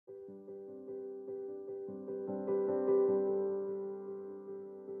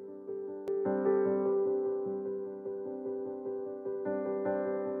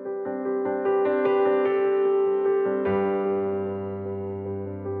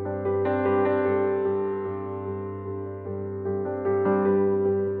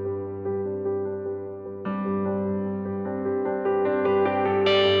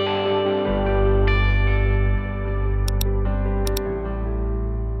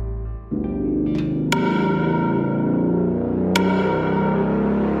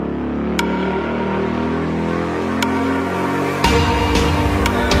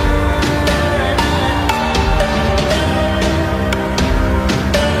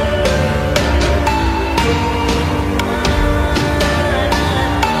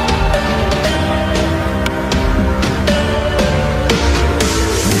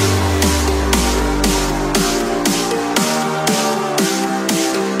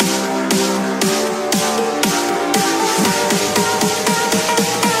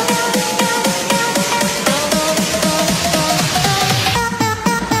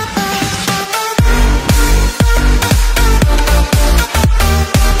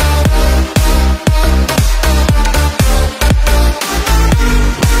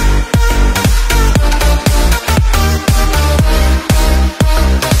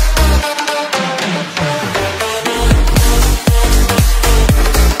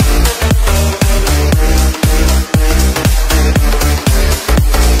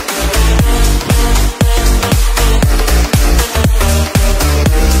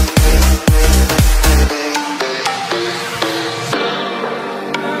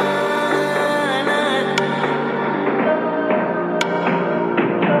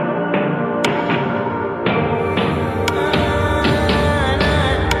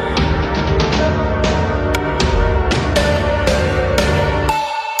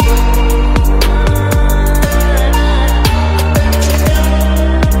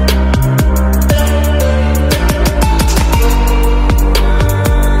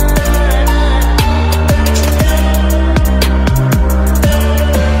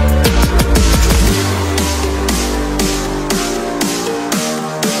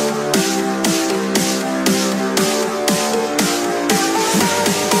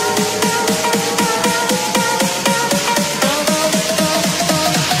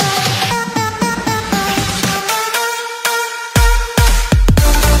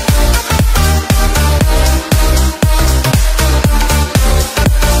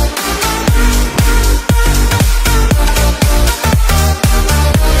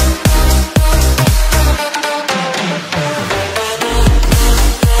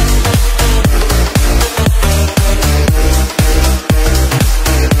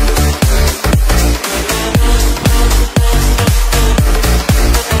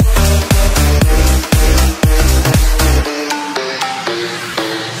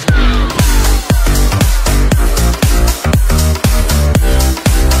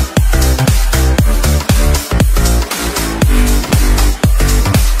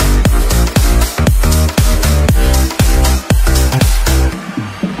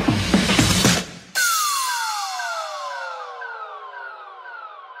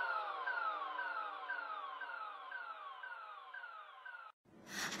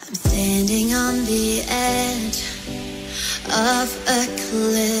I'm standing on the edge of a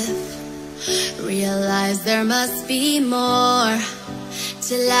cliff. Realize there must be more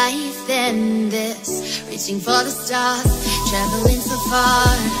to life than this. Reaching for the stars, traveling so far,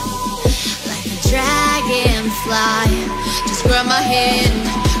 like a dragonfly. Just grab my hand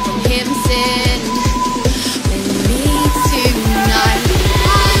from heaven send. With me tonight,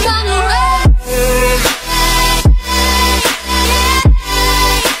 I run away.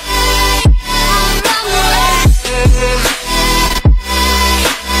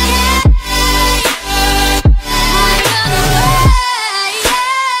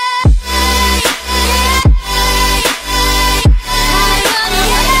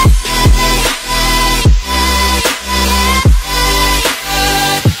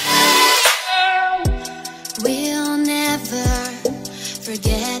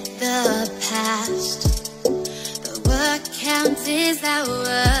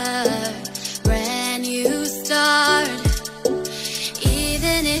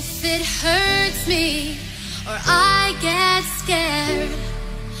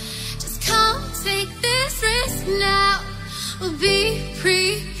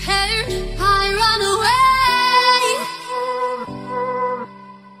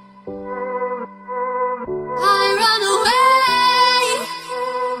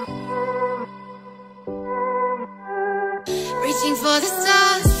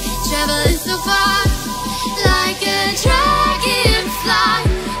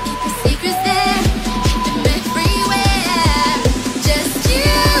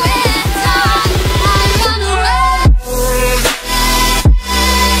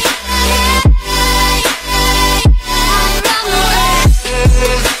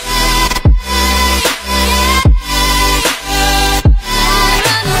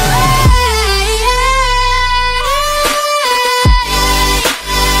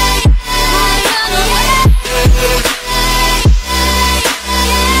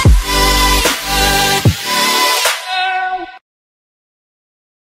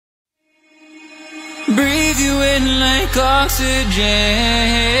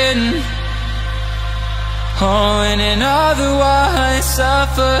 Oxygen, oh, in an otherwise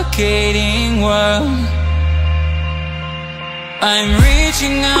suffocating world. I'm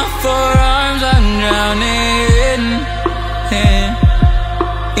reaching out for arms, I'm drowning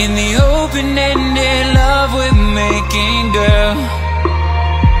in the open-ended love we're making, girl.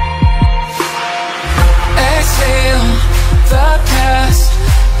 Exhale the past,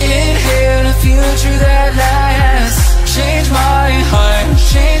 inhale the future that lasts. Change my heart,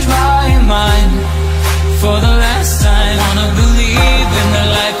 change my mind. For the last time, wanna believe in the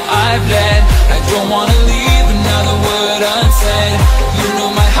life I've led. I don't wanna leave another word unsaid. You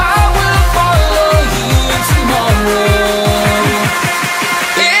know my heart will follow you in tomorrow.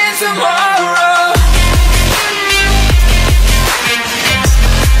 In tomorrow.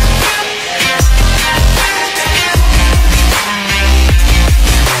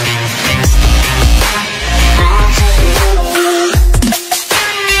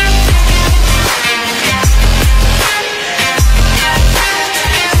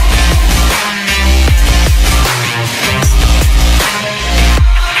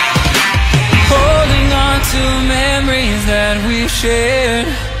 Shared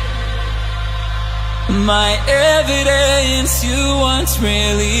my evidence you once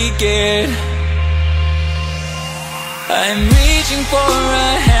really cared. I'm reaching for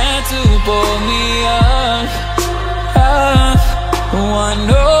a hand to pull me up, up. One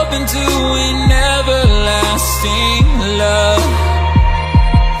open to an everlasting love.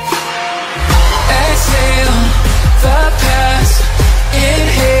 Exhale the past,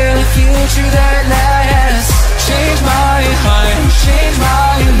 inhale the future that lasts. Change my heart, change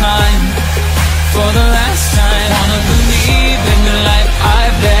my mind. For the last time, wanna believe in the life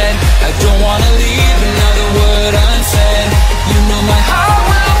I've led. I don't wanna leave another word unsaid. You know my heart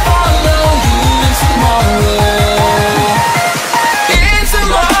will follow you in tomorrow.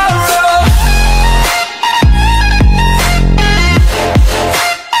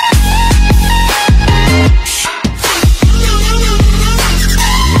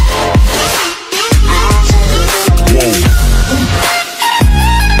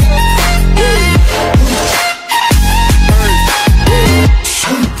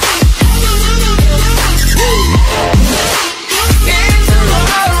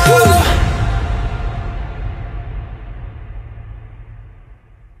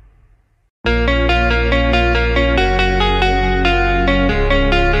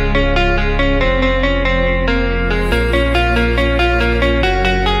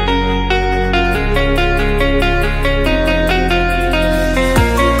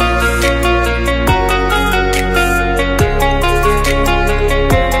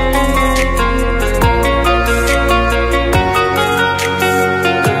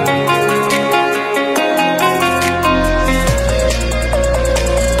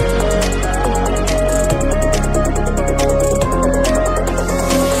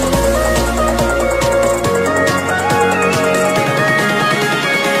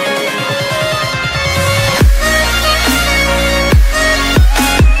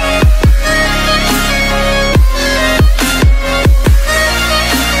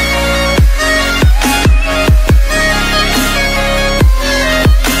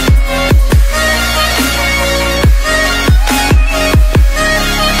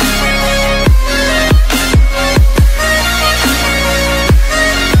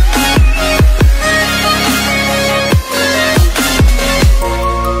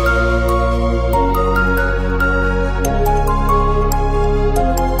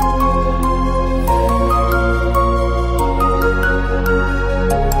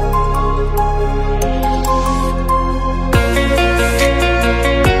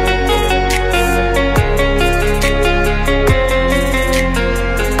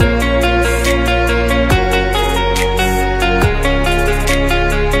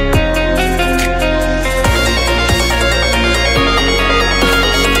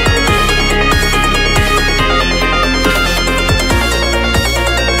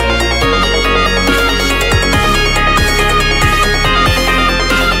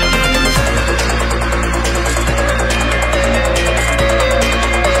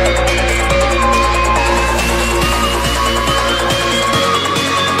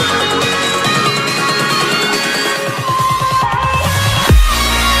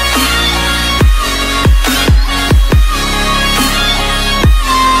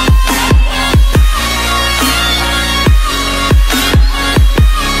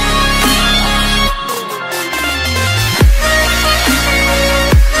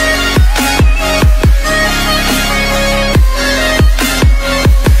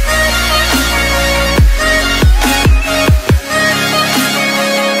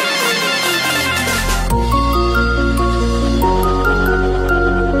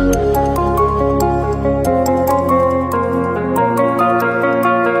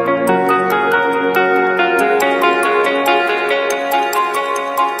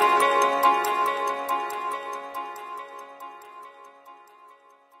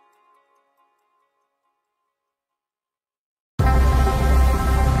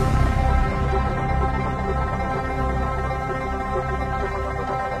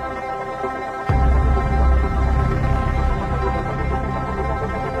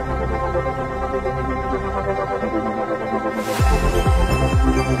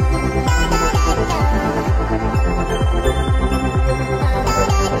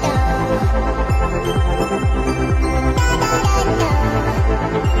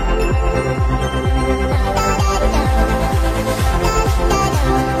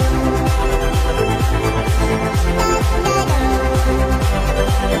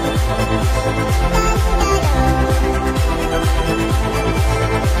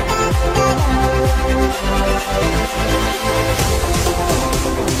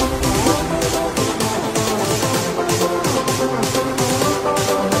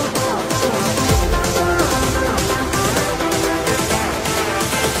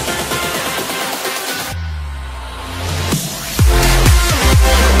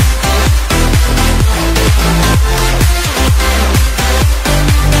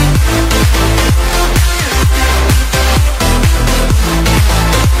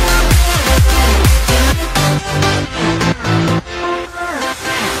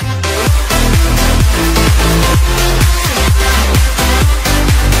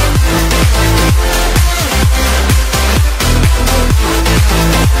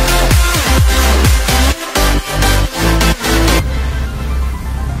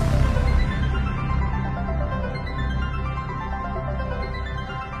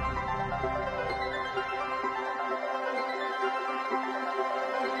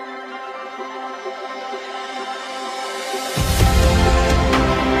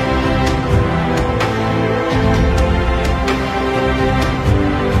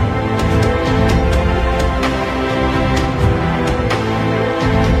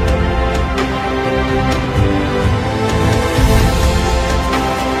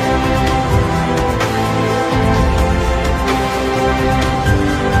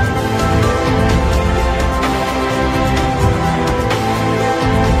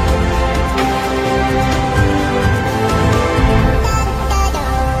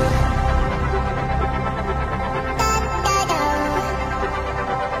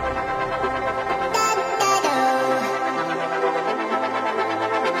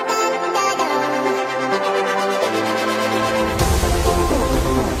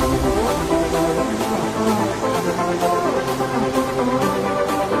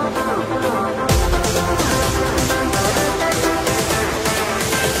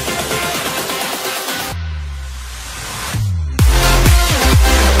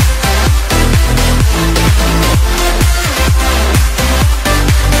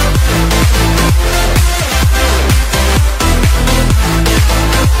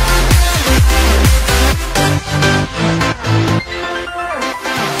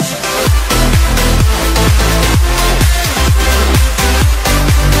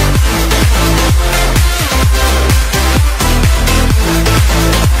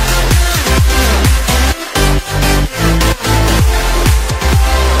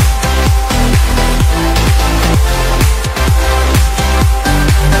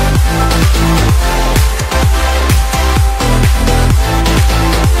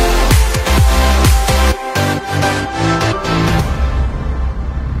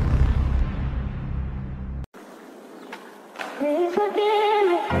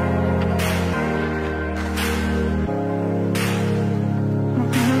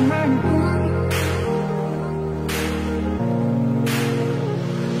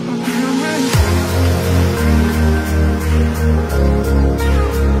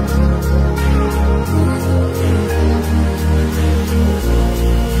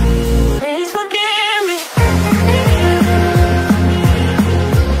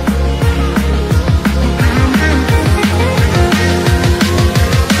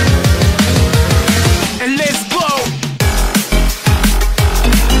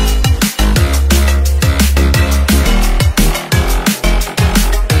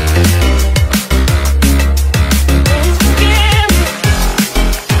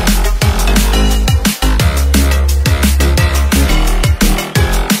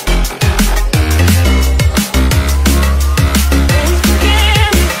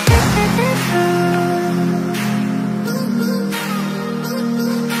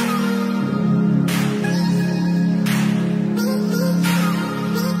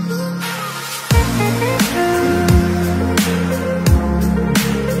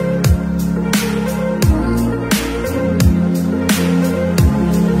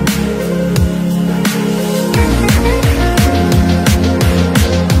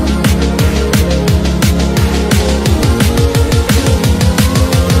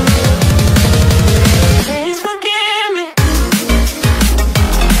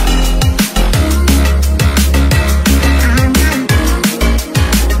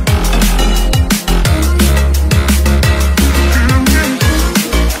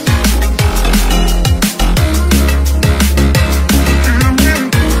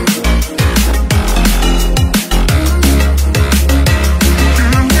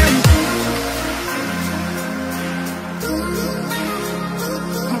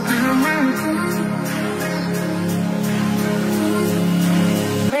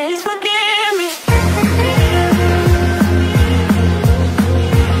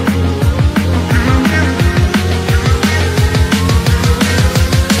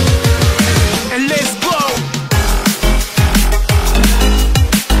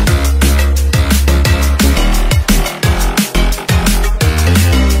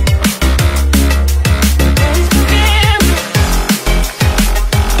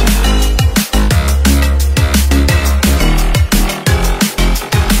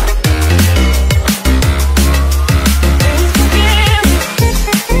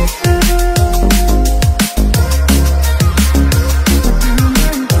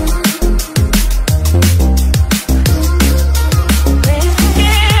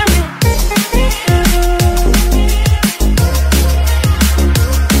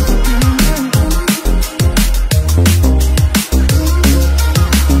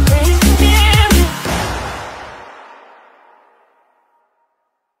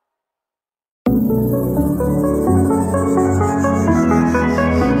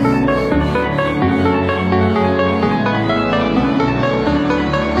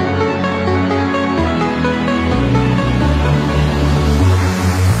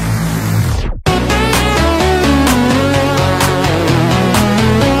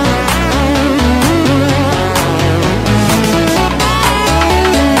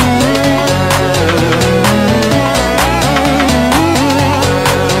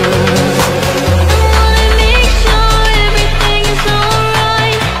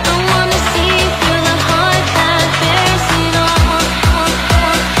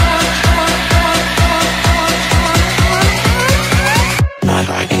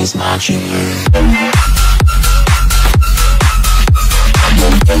 is modular.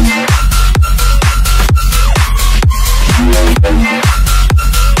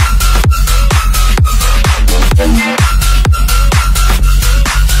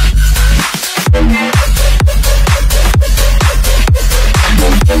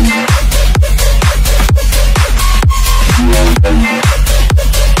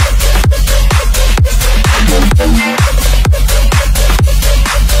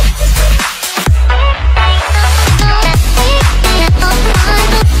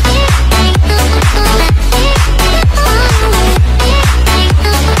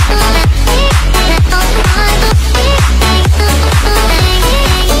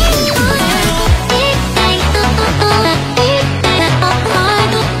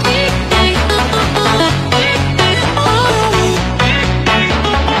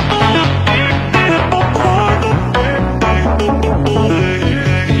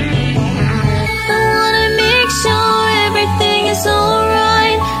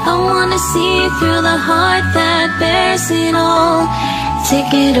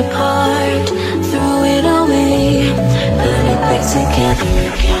 Take it apart, throw it away, put it back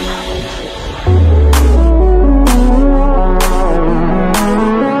together again.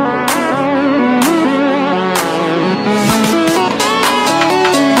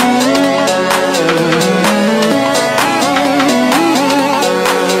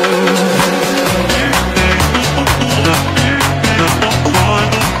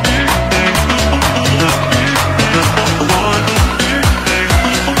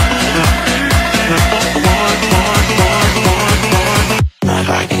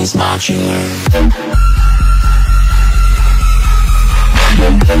 Is modular.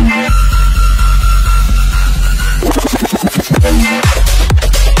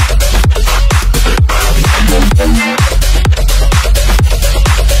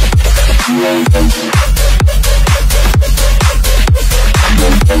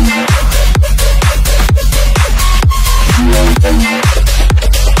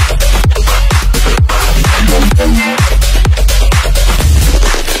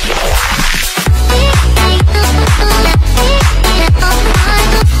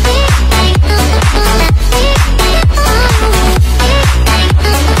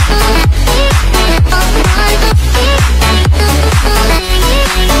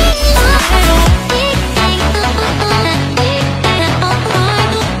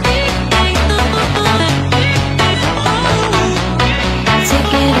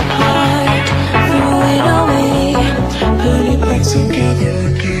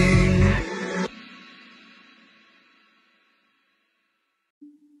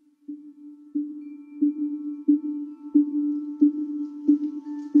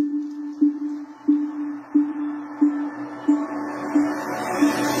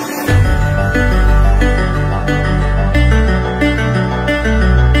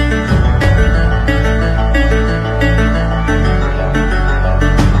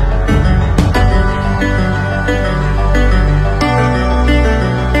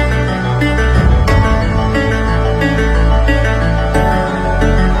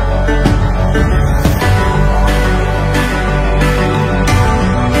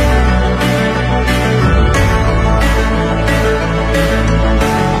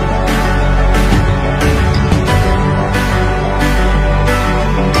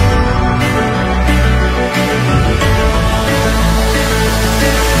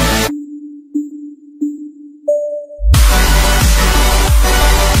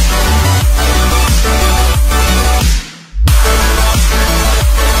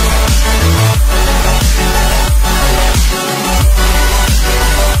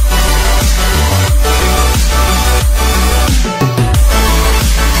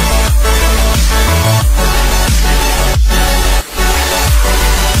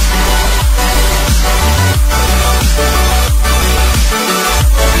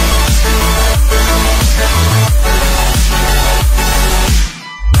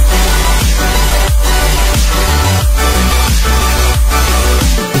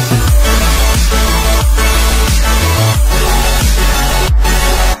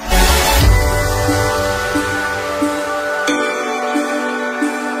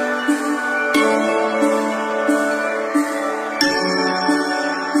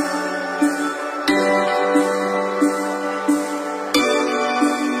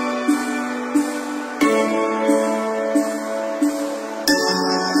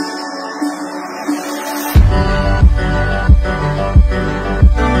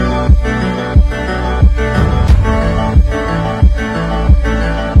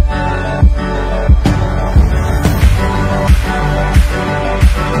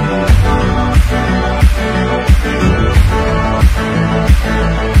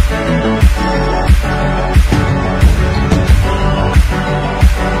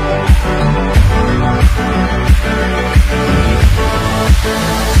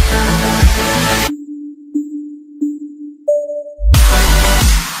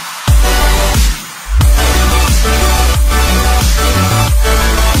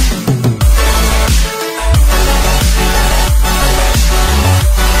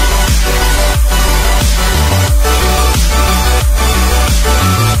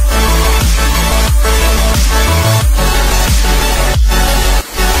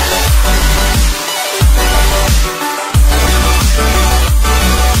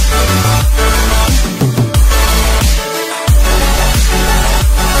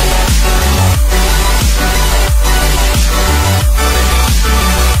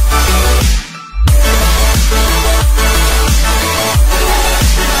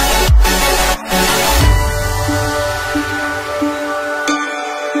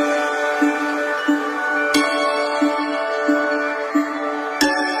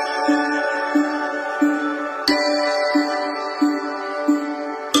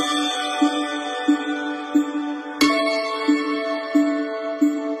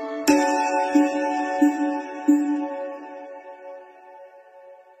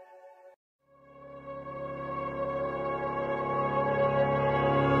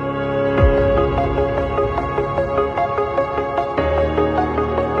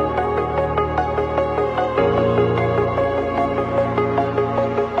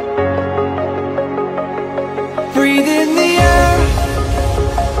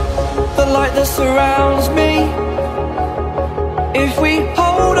 surrounds me. If we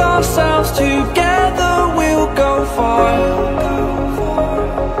hold ourselves together, we'll go far.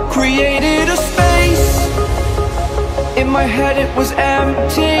 Created a space. In my head it was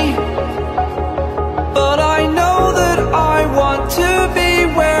empty, but I know that I want to be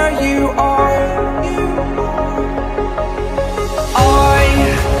where you are. I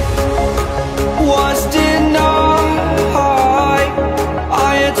was denied.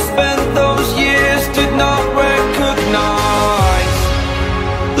 I had spent those years, did not recognize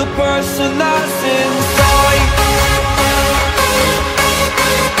the person that's inside.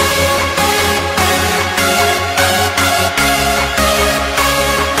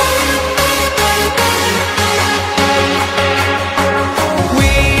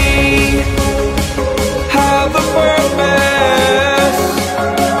 We have a purpose,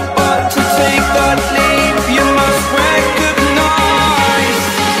 but to take that leap, you must recognize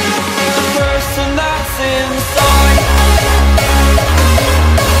the person that's inside.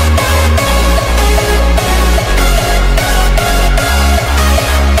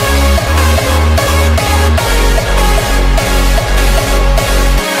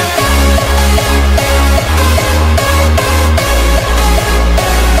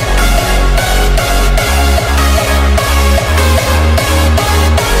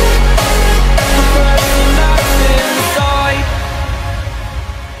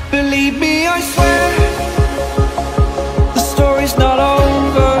 Believe me, I swear, the story's not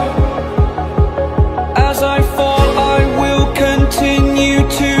over. As I fall, I will continue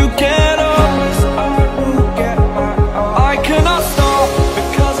to get up. I cannot stop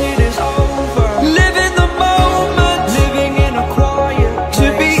because it is over. Live in the moment, living in a quiet place. To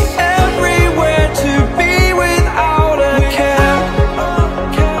be everywhere, to be without a care.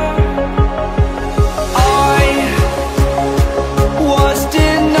 I was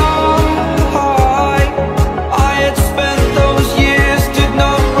denied.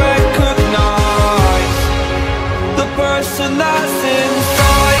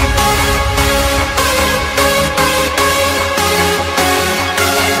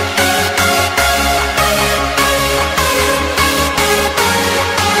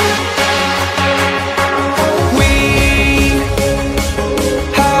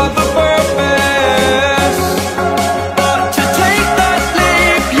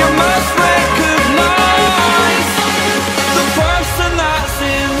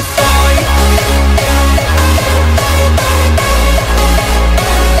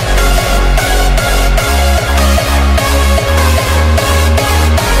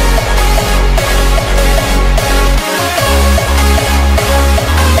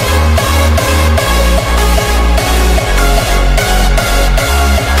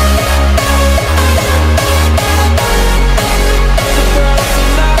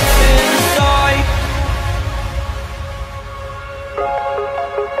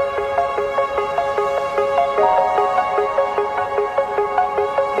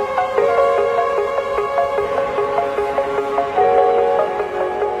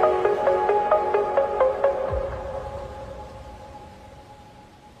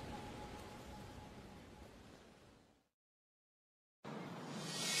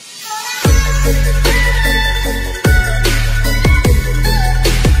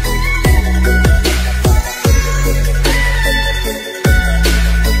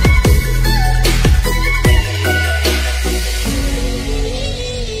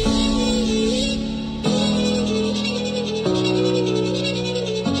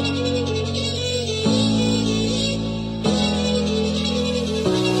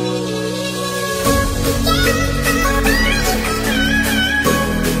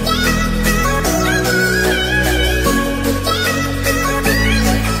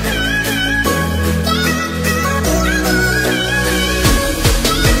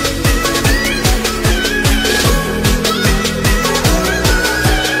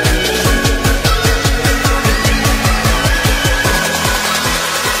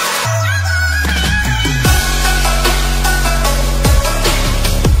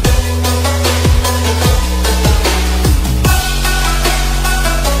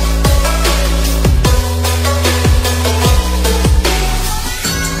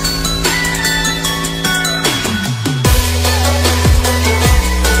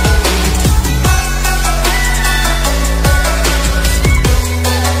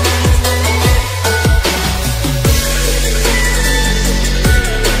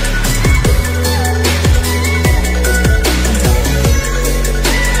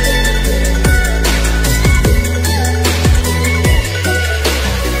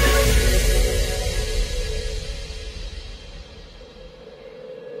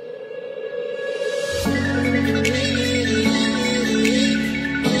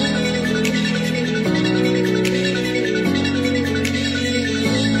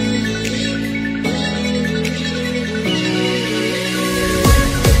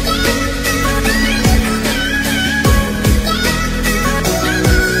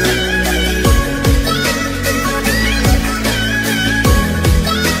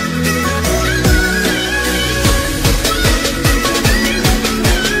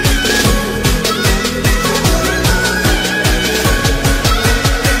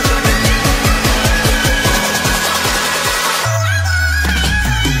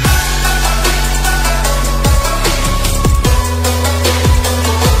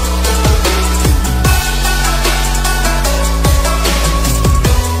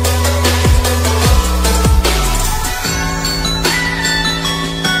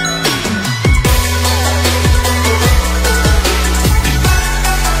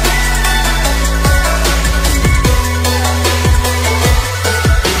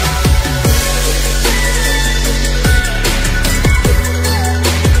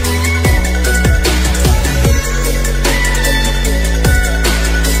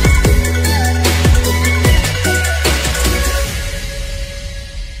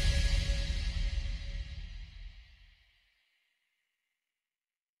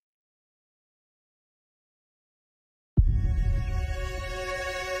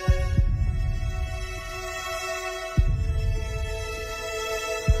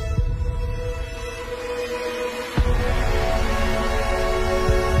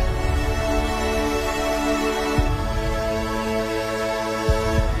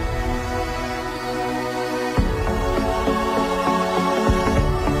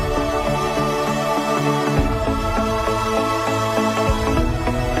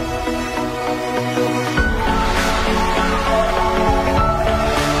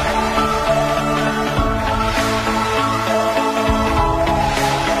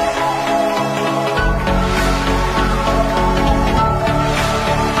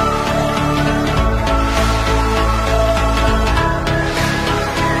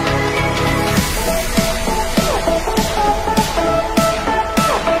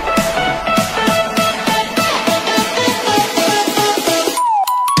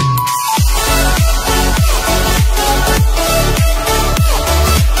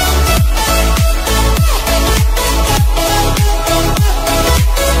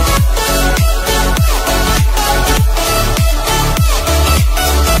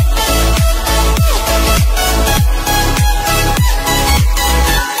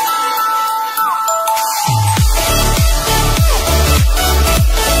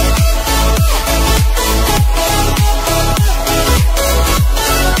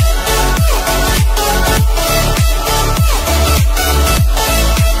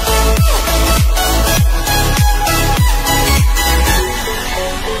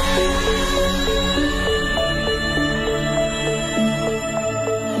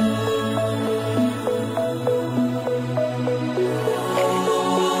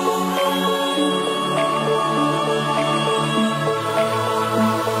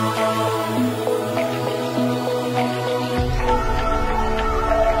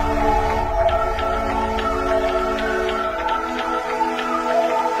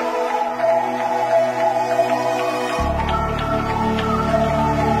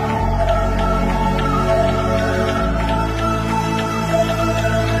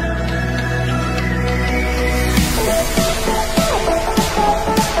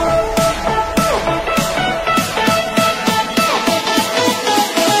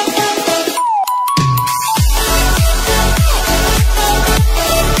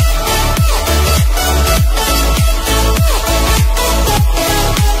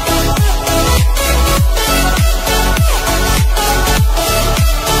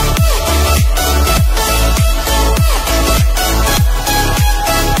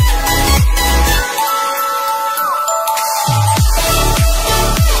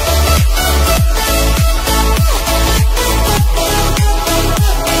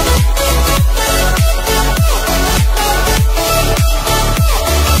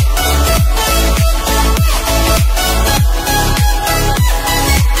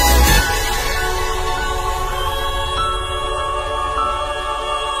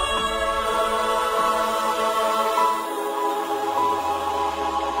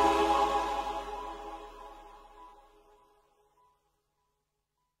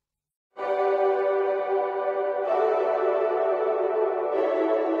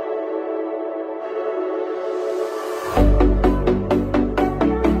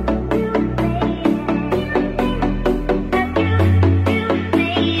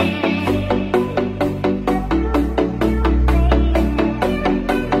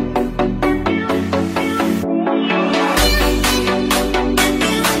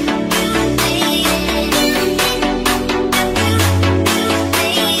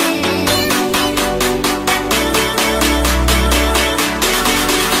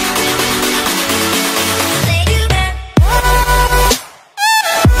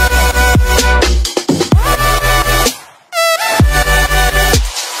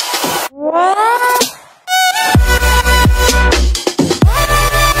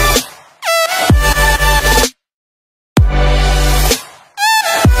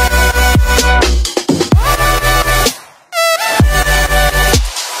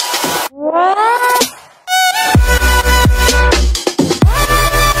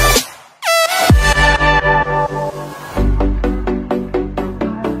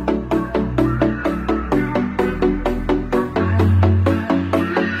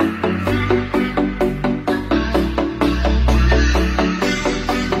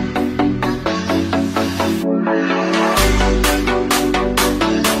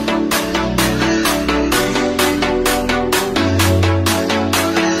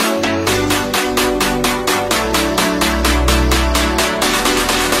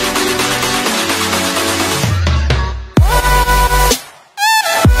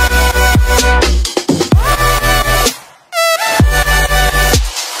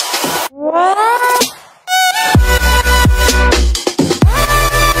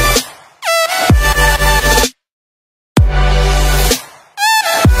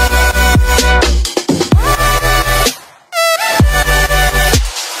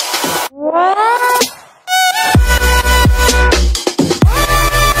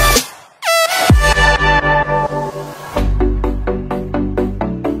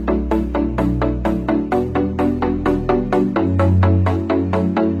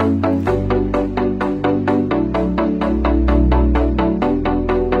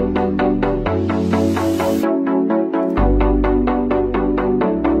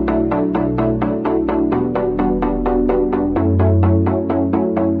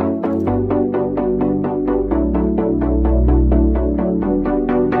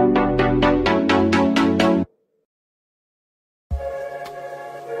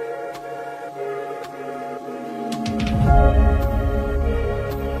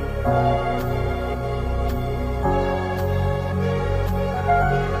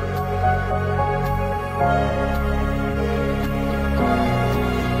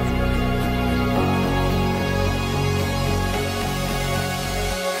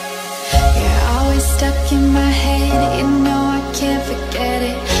 Stuck in my head, you know I can't forget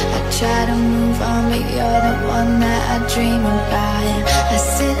it. I try to move on, but you're the one that I dream about. I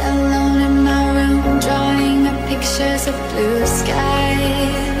sit alone in my room, drawing up pictures of blue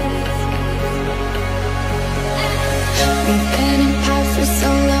skies. We've been apart for so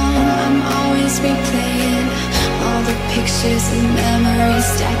long, I'm always replaying all the pictures and memories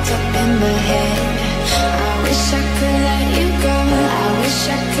stacked up in my head. I wish I could let you go, I wish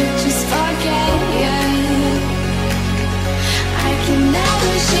I could just forget you. I can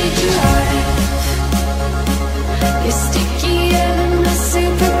never shake you off. You're stickier than my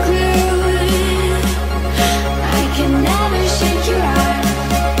super glue. I can never shake you off.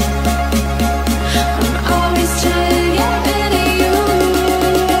 I'm always trying to get rid of you.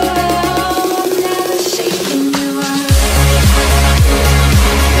 I'm never shaking you off.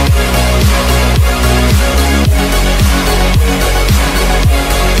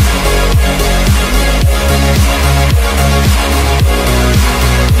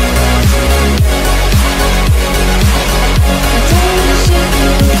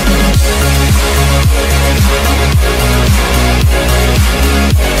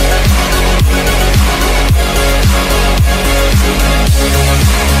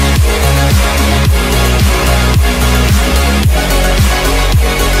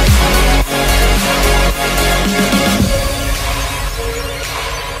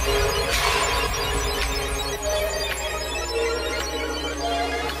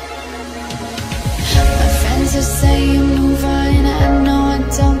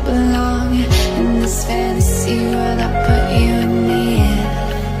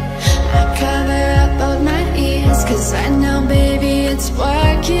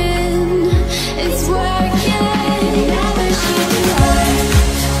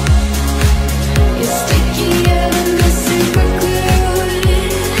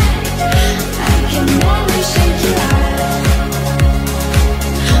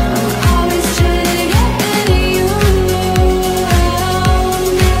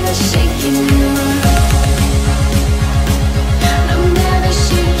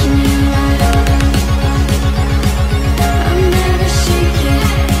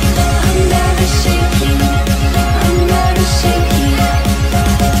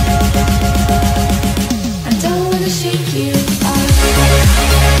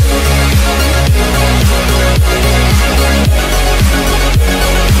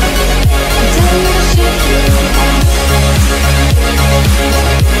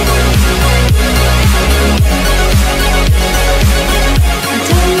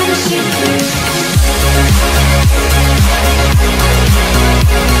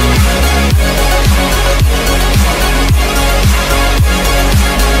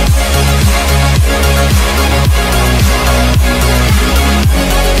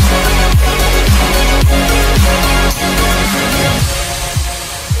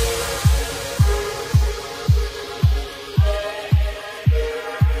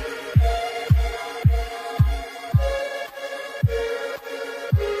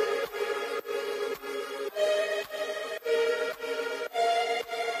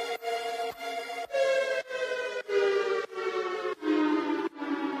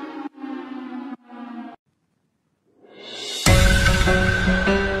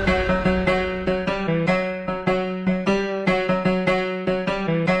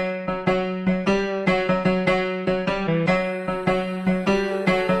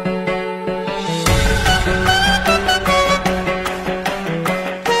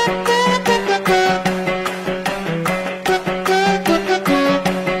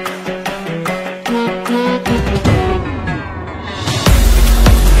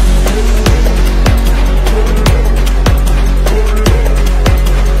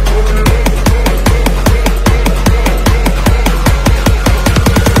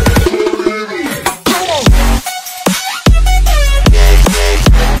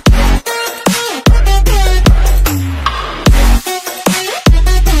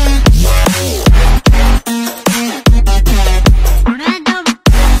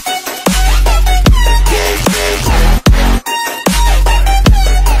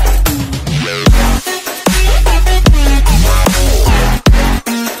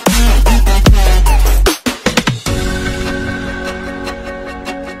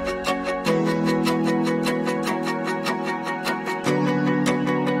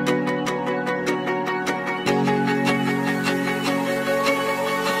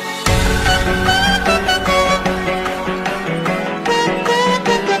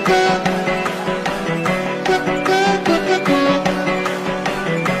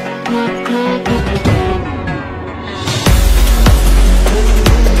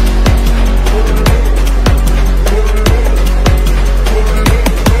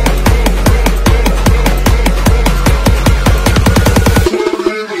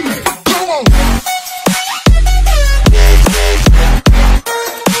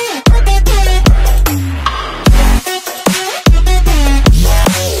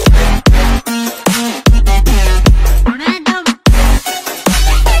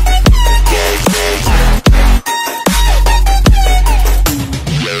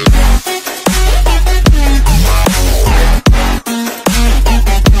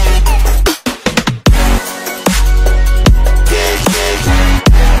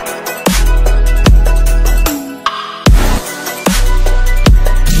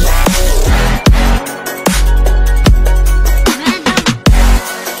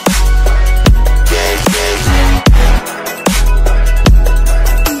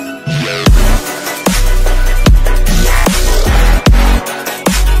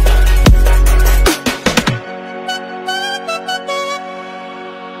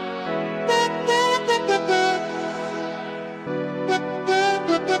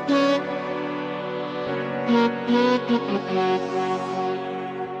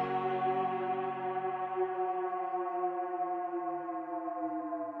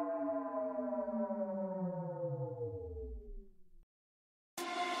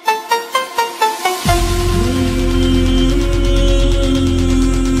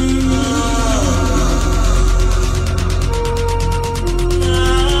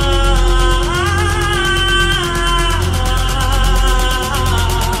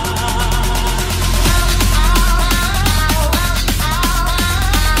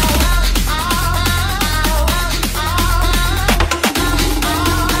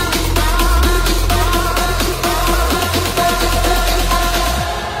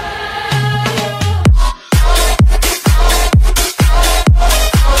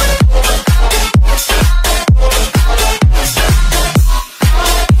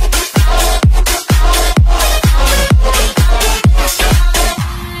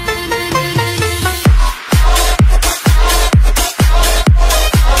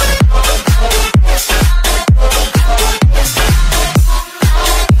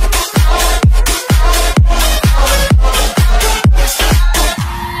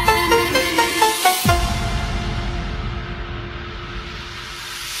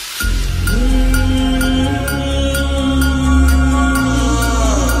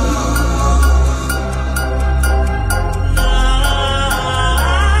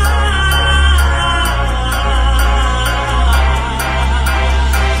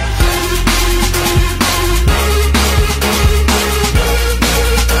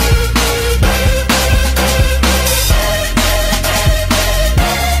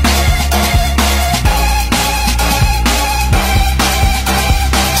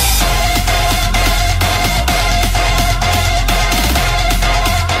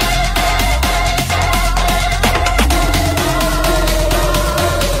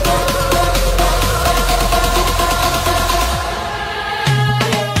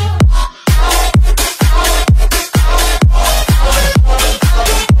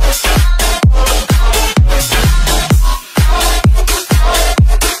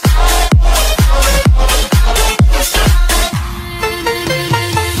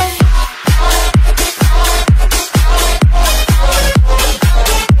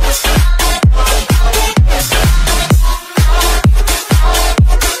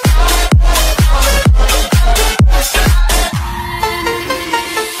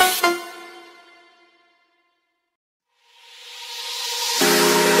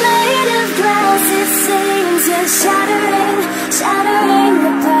 and shattering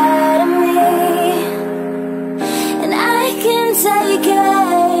the part of me, and I can't take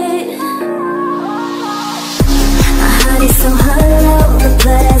it. My heart is so hollow, the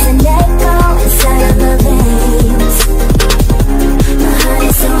blood has an echo inside of my veins. My heart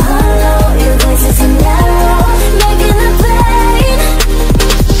is so hollow, your voice is so narrow, making the pain.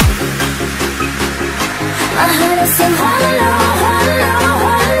 My heart is so hollow, hollow,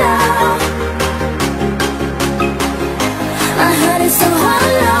 hollow. My heart is so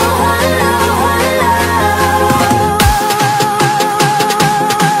hollow, hollow, hollow.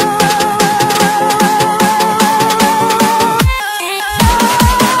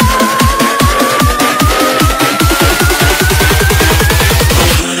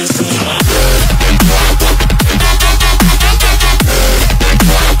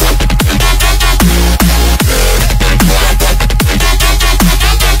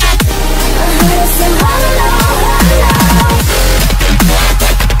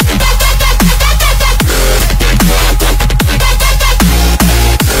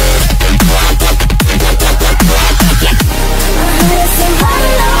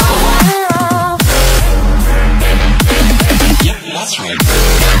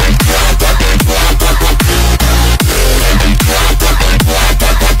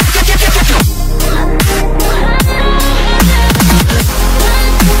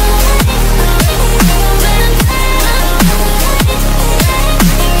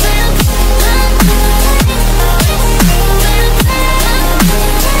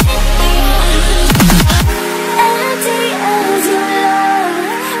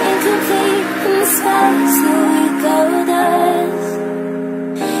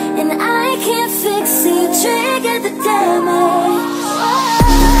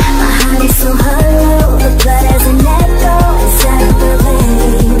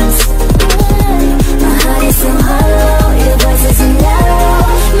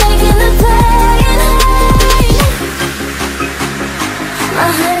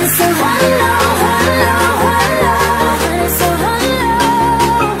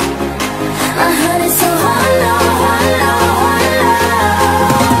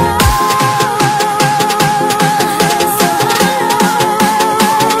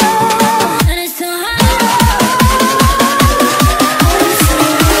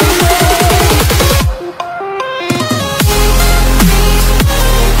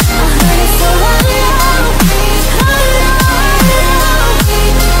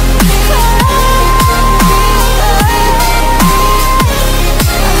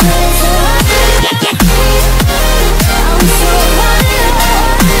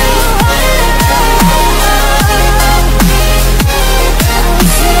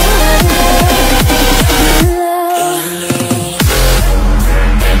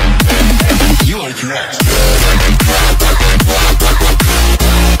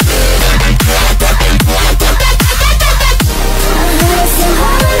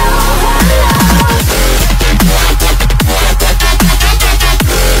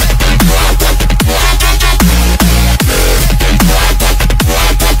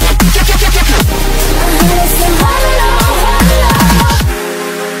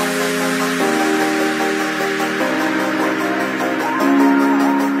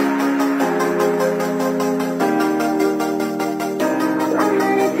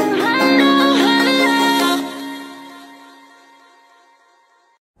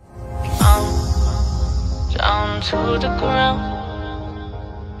 To the ground,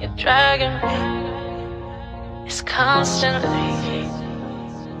 you're dragging me. It's constantly.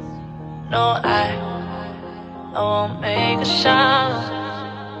 No, I won't make a sound.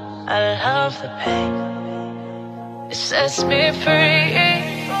 I love the pain. It sets me free.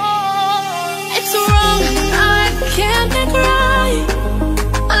 It's wrong, I can't make right.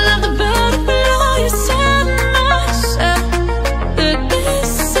 I love the bird below you, said myself that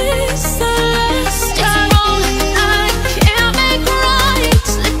this is the last time.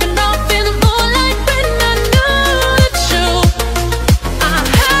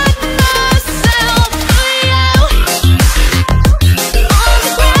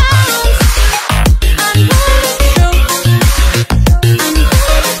 I'm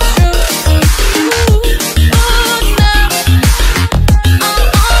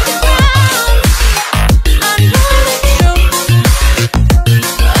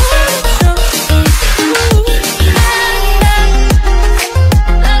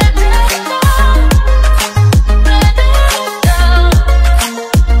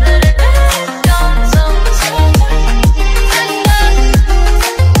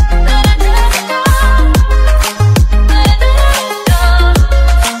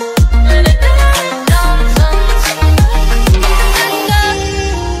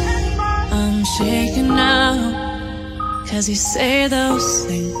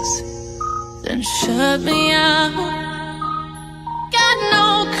then shut me out. Got no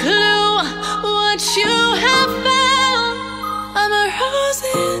clue what you have found. I'm a rose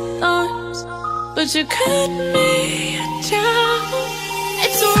in thorns, but you cut me down.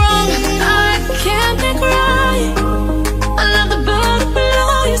 It's wrong, I can't think right. I love the bird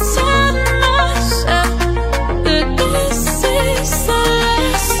below you so much that this is the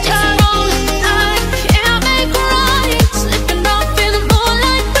last time. I can't make right, slipping off in the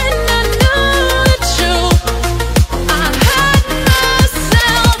moonlight when I knew the truth. I hurt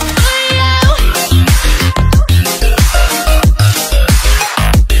myself for you.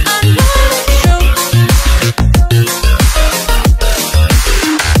 I know the truth.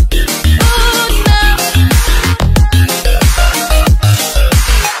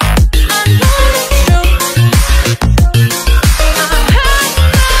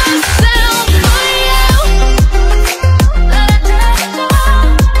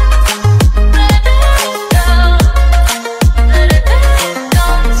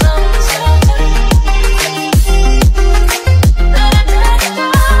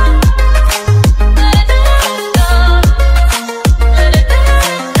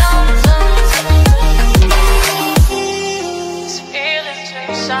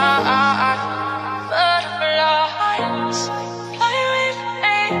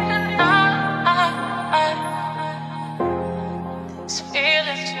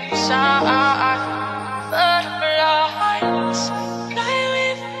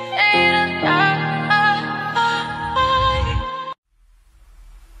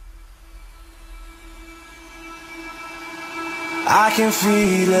 I can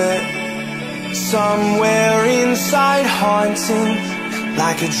feel it somewhere inside, haunting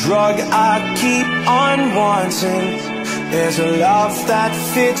like a drug I keep on wanting. There's a love that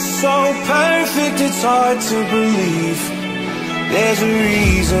fits so perfect it's hard to believe. There's a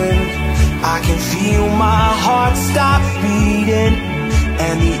reason I can feel my heart stop beating,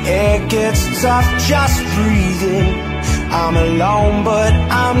 and the air gets tough just breathing. I'm alone but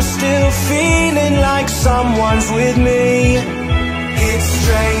I'm still feeling like someone's with me. It's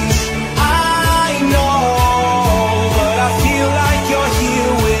strange, I know, but I feel like you're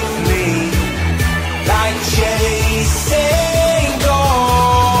here with me, like chasing ghosts.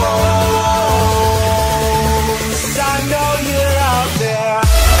 I know you're out there.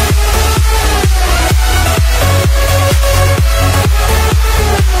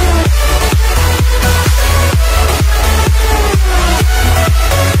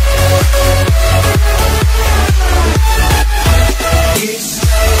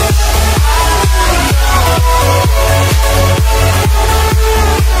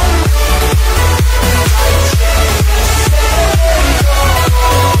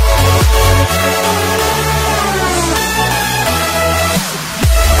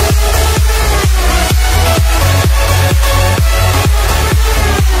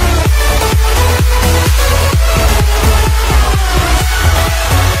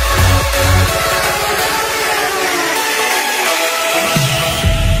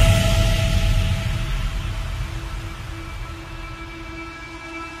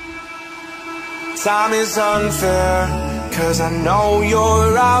 Time is unfair, 'cause I know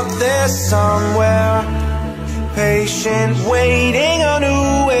you're out there somewhere, patient, waiting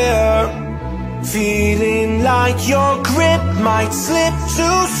unaware, feeling like your grip might slip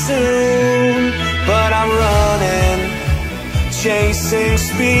too soon. But I'm running, chasing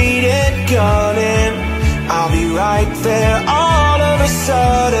speed and gunning. I'll be right there all of a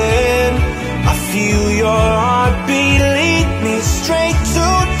sudden. I feel your heartbeat lead me straight to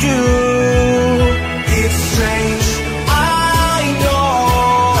you. It's strange, I know,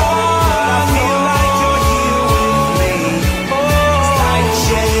 but I feel like you're here with me. It's like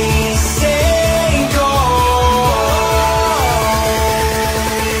chasing ghosts.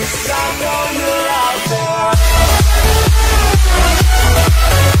 I know you're out there.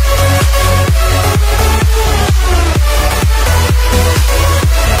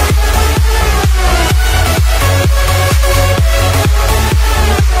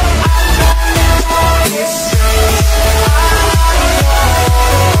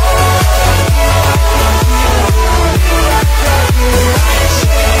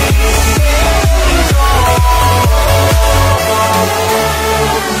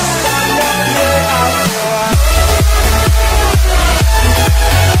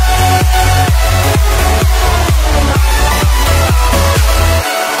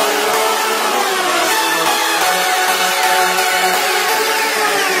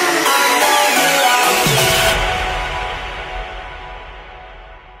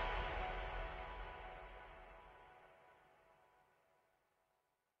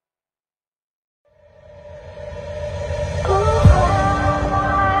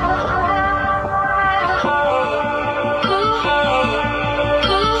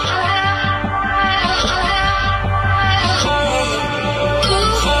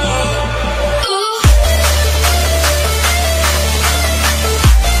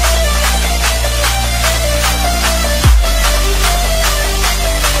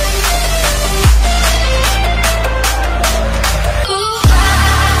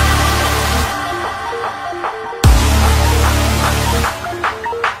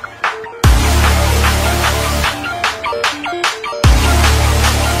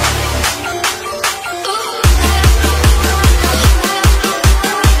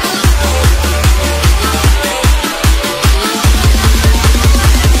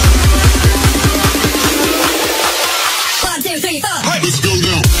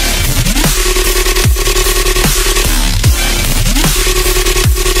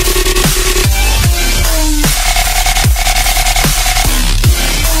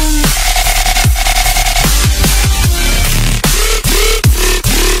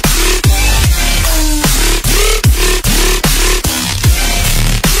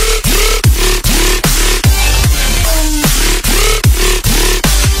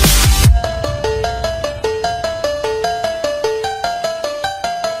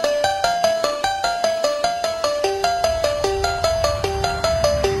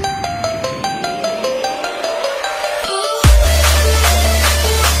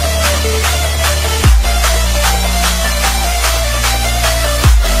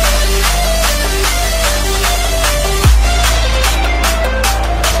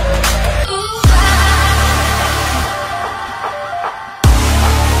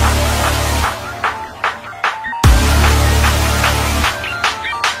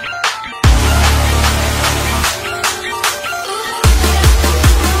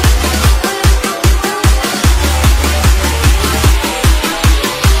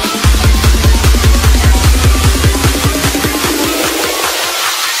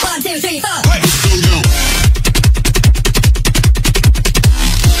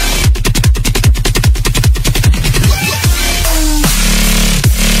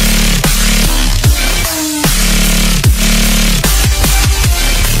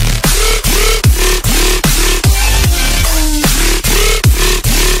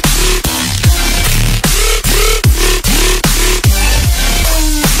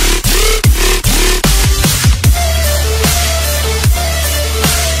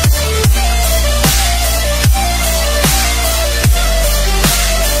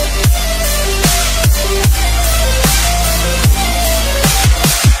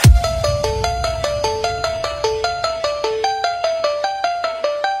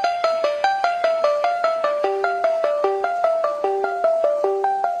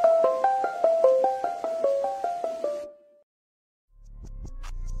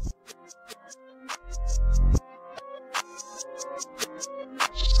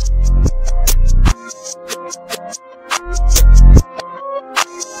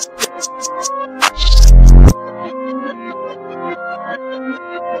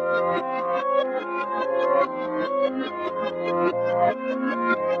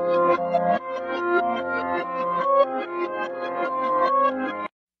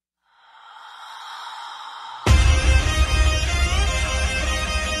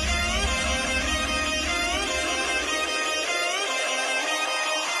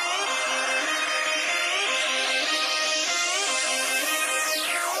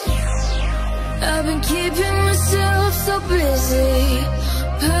 I've been keeping myself so busy,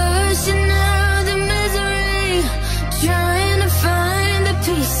 pushing out the misery, trying to find the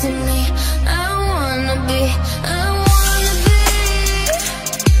peace in me. I wanna be, I wanna be,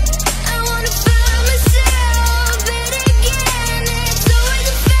 I wanna find myself, but again it's always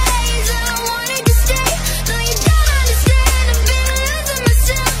a phase. I wanted to stay, no you don't understand. I've been losing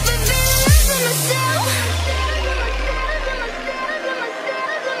myself, I've been losing myself.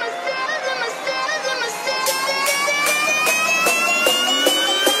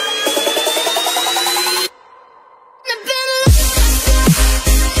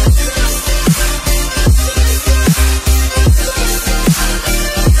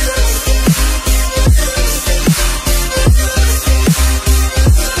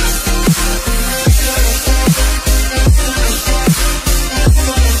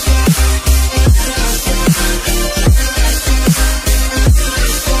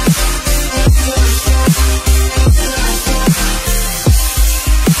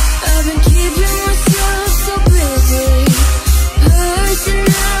 I've been keeping myself so busy, pushing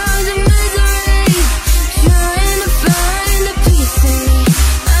out the misery, trying to find the peace in me.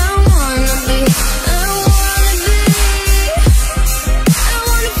 I wanna be, I wanna be, I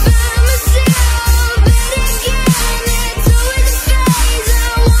wanna find myself, but again it's always a phase.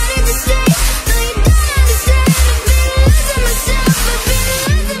 I wanted to stay, no you don't understand. I've been losing myself, I've been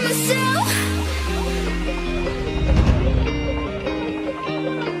losing myself.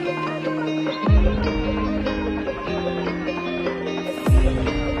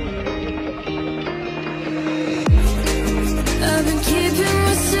 I've been keeping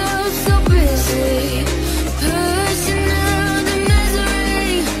myself so busy, pushing out the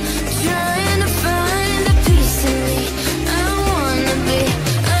misery, trying to find the peace in me. I wanna be,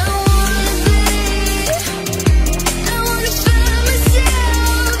 I wanna be, I wanna find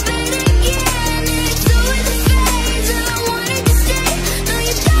myself, but again it's always a phase. I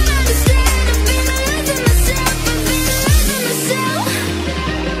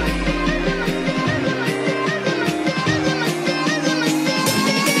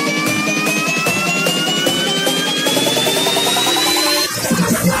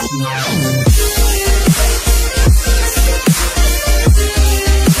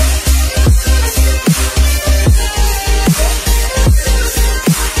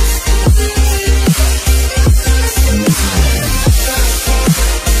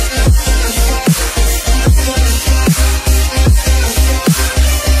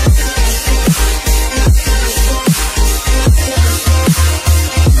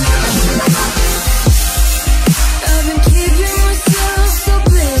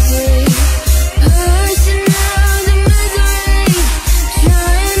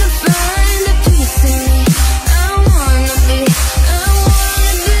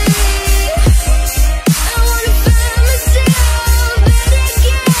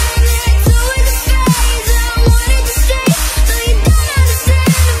wanted to stay, no you don't understand.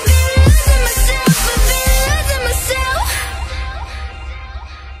 I've been losing myself, I've been losing myself.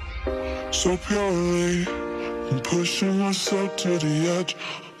 So purely, I'm pushing myself to the edge,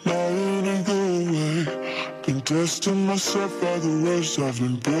 not letting go away. Been testing myself by the worst. I've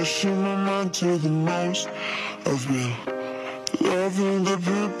been pushing my mind to the most. I've been loving the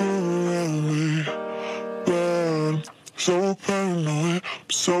people around me, but I'm so paranoid, I'm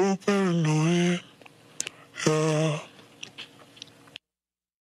so paranoid, yeah.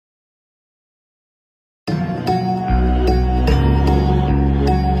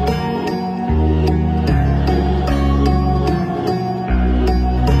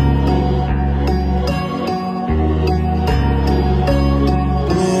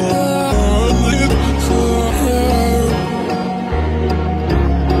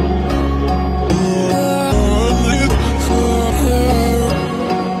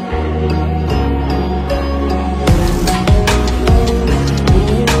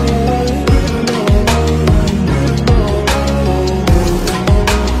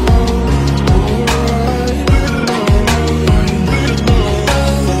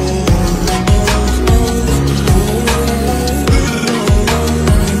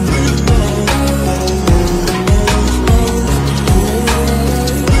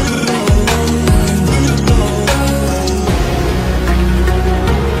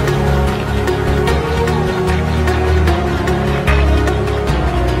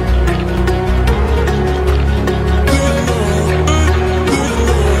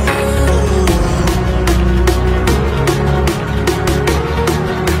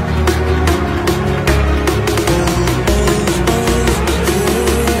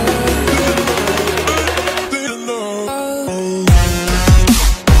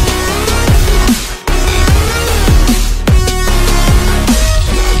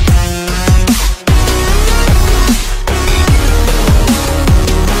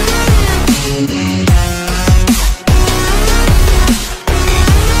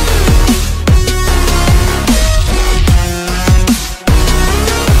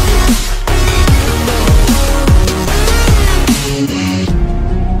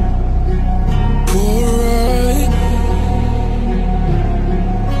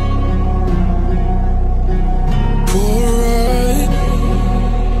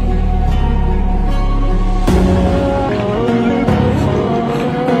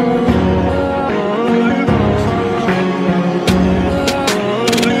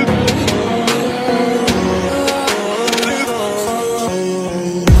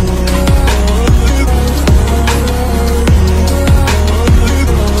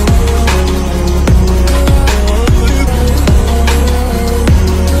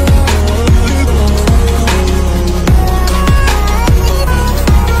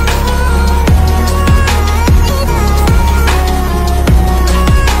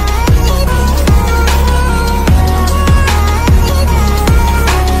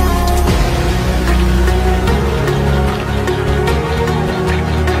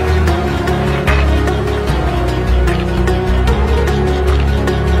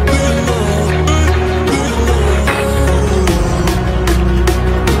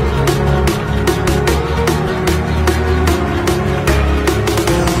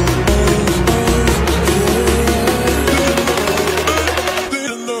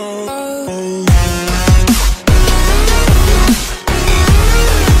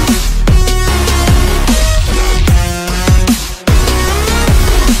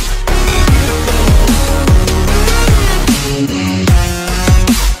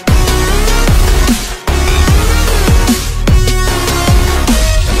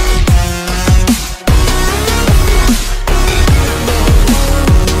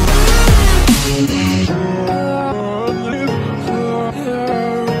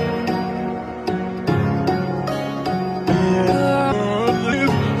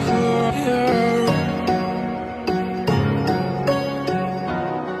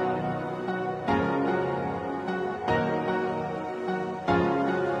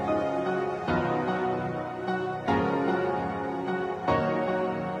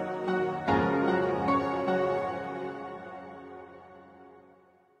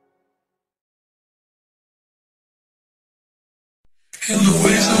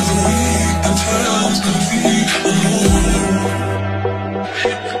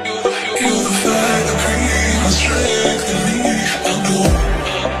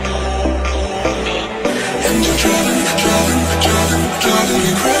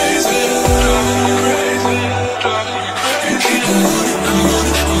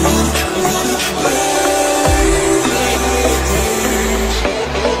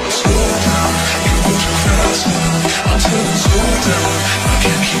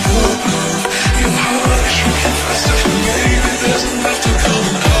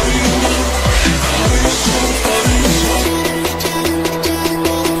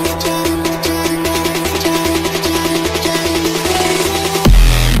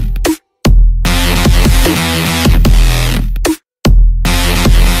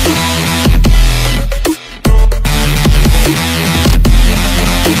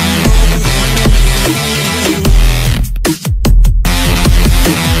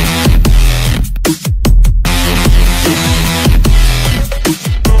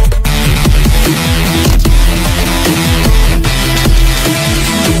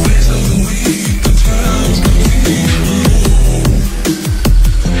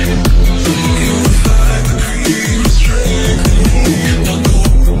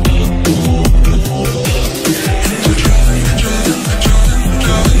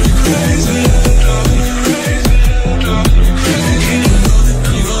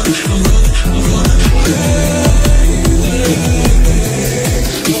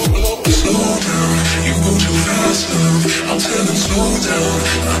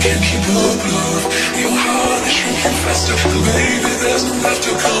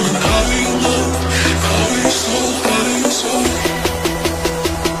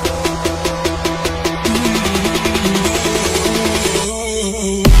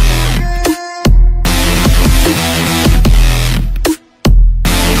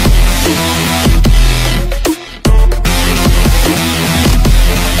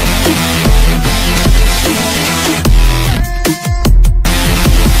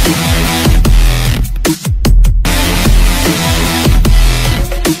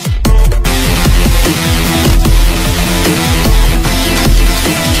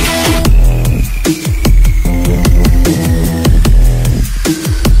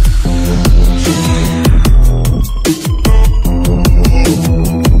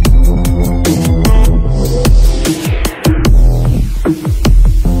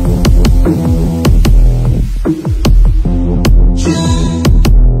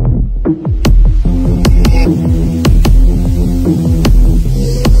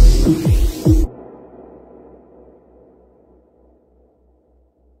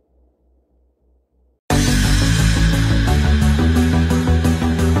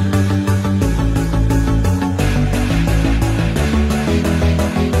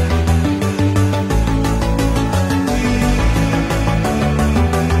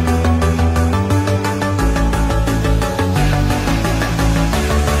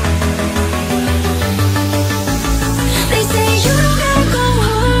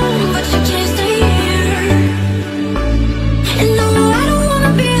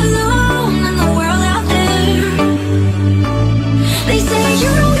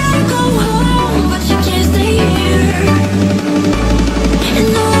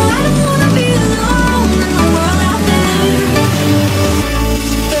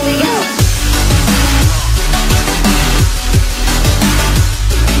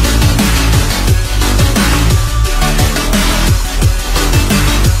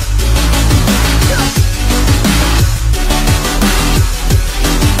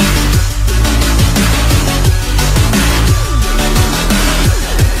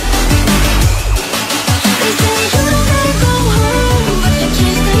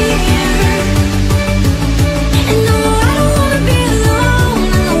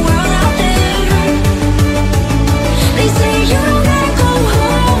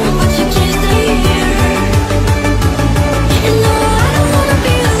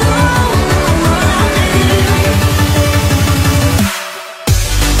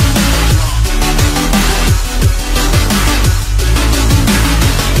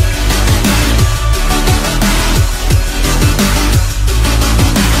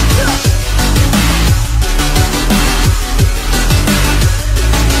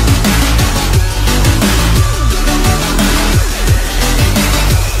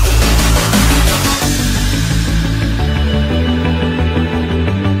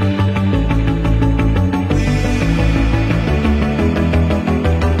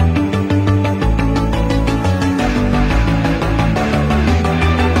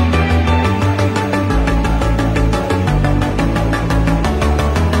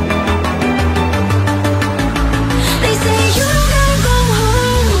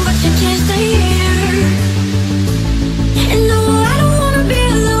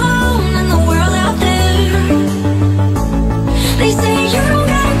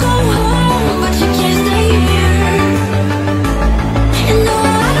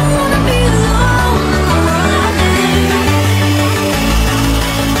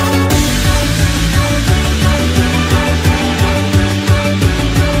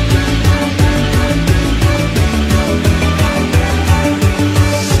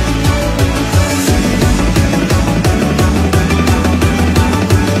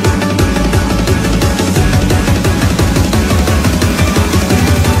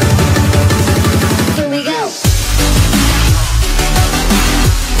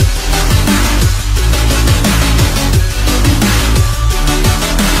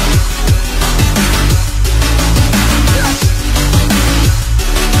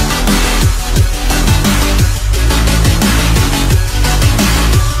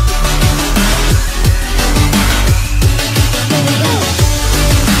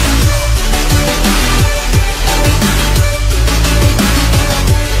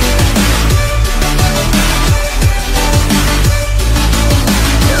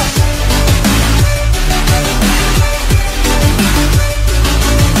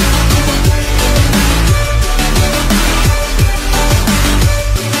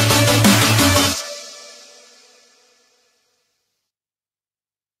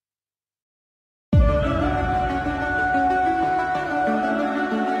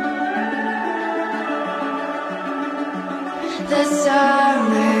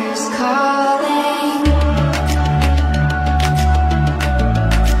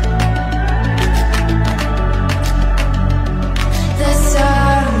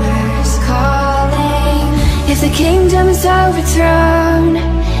 the throne,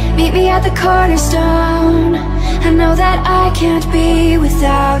 meet me at the cornerstone. I know that I can't be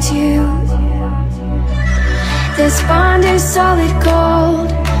without you. This bond is solid gold,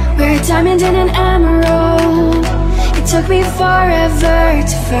 we're a diamond and an emerald. It took me forever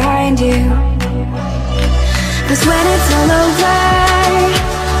to find you. 'Cause when it's all over,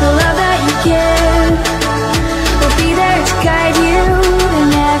 the love that you give will be there to guide you in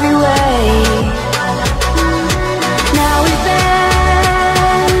every way. Now we've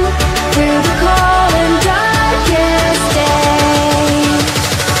been through the cold and darkest days.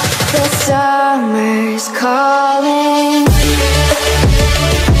 The summer's calling.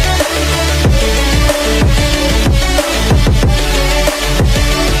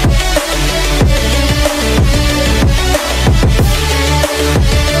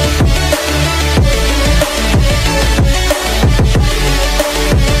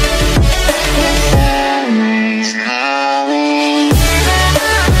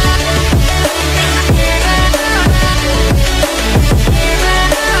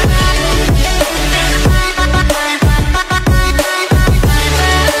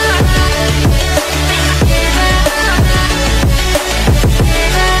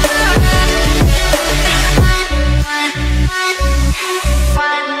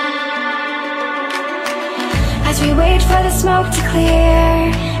 As we wait for the smoke to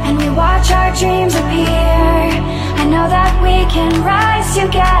clear and we watch our dreams appear, I know that we can rise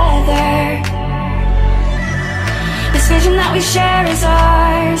together. This vision that we share is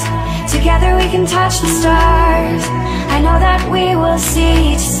ours. Together we can touch the stars. I know that we will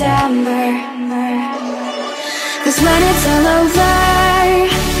see December. 'Cause when it's all over,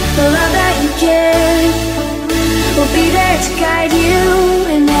 the love that you give will be there to guide you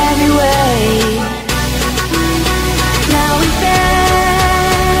in every way. Now we've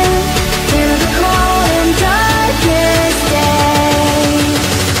been through the cold and darkest days.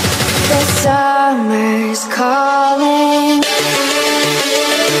 The summer's calling.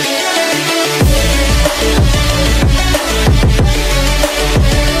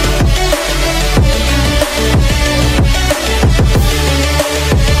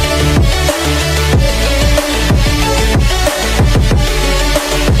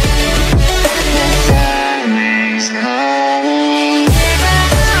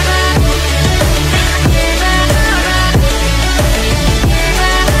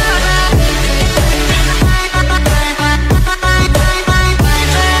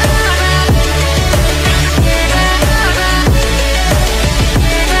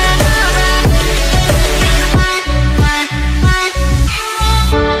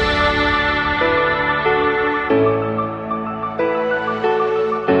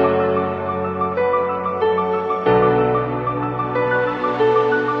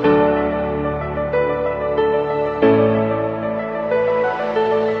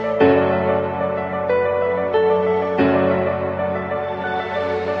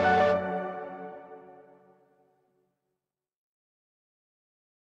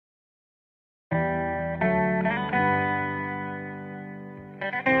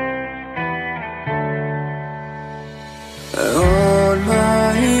 On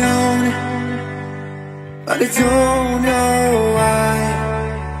my own, but I don't know why.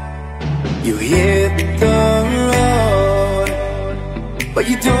 You hit the road, but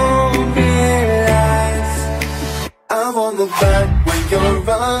you don't realize I won't look back when you're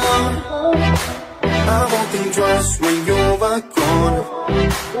around. I won't think twice when you're gone.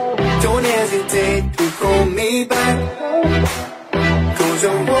 Don't hesitate to call me back, 'cause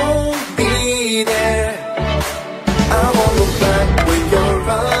I won't be there. I won't look back when you're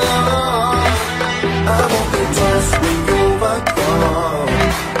around. I won't think twice when you're gone.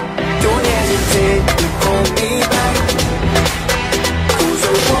 Don't hesitate to call me back, 'cause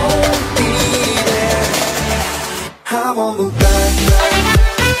I won't be there. I won't look back.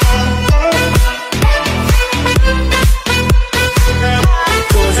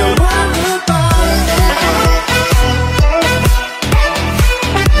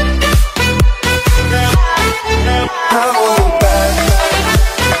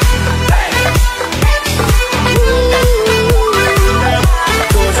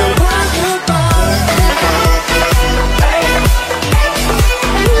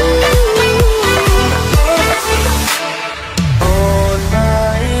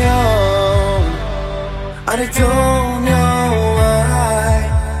 I don't know why.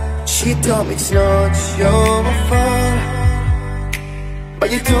 She told me it's not your fault, but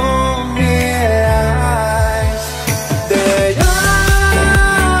you don't realize that I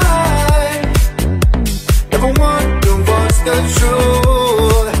never wonder what's the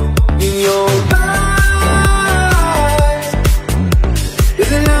truth. In your eyes,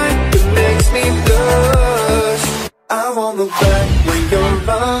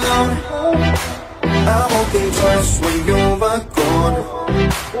 think twice when you're gone.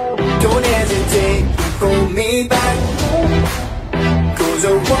 Don't hesitate to call me back, 'cause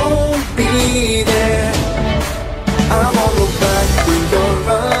I won't be there. I won't look back when you're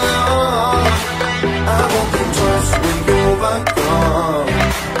around. I won't think twice when you're gone.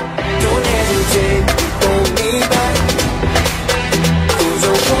 Don't hesitate to call me back, 'cause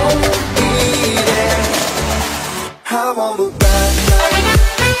I won't be there. I won't look back.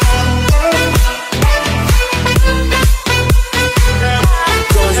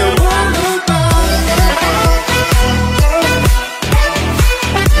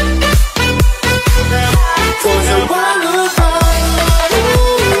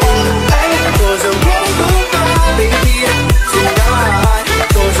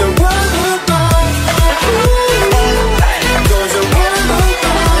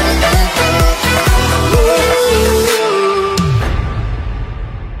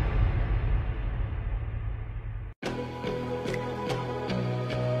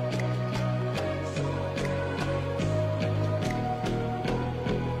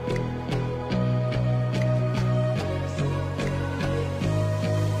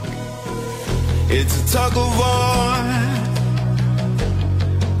 It's a tug of war,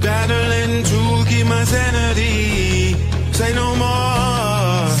 battling to keep my sanity. Say no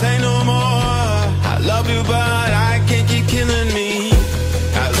more, say no more. I love you but I can't keep killing me.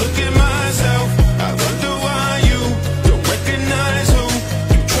 I look at myself, I wonder why you don't recognize who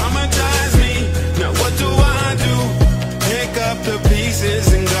you traumatize me. Now what do I do? Pick up the pieces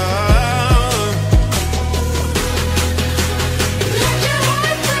and go.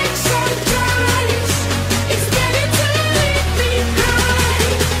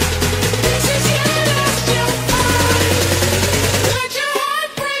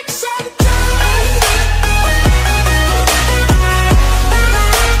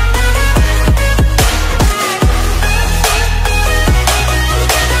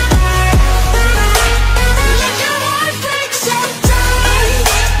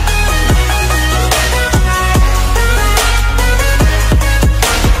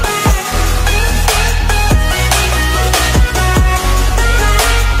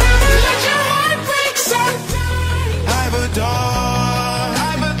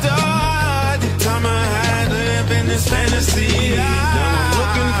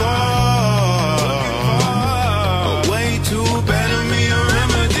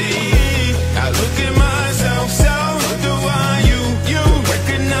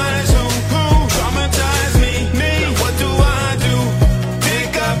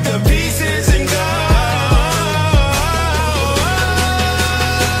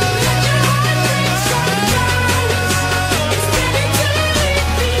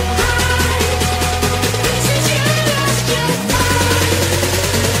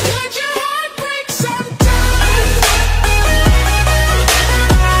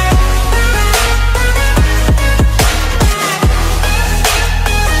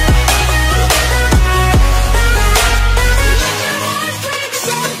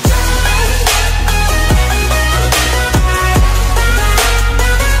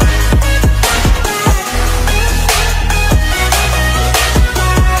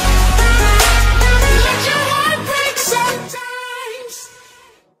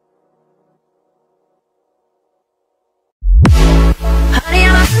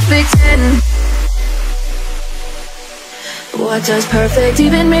 What does perfect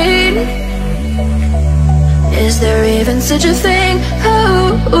even mean? Is there even such a thing?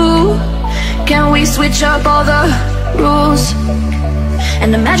 Oh, can we switch up all the rules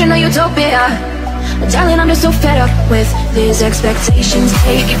and imagine a utopia? Darling, I'm just so fed up with these expectations.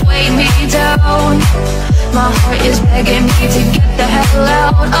 They weigh me down. My heart is begging me to get the hell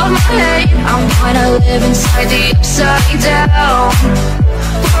out of my head. I'm gonna live inside the upside down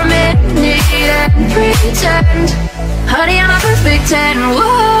for a minute and pretend. Honey, I'm a perfect 10,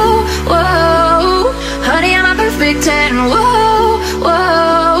 whoa, whoa. Honey, I'm a perfect 10, whoa,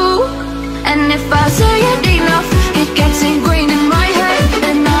 whoa. And if I say it enough, it gets ingrained in my head,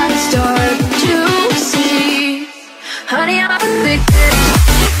 and I start to see. Honey, I'm a perfect 10.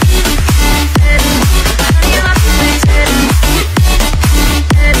 Honey, I'm a perfect 10.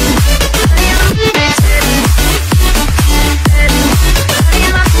 Honey, I'm a perfect 10. Honey,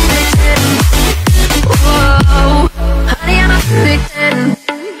 I'm a perfect 10. Whoa. Honey, I'm a perfect 10.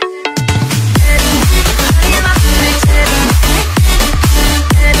 Honey, I'm a perfect 10.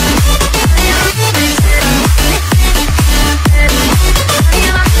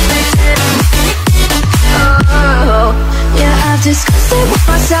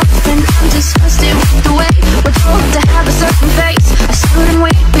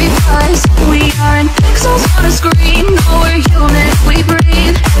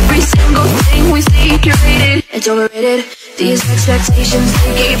 expectations,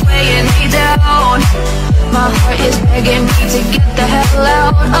 they keep weighing me down. My heart is begging me to get the hell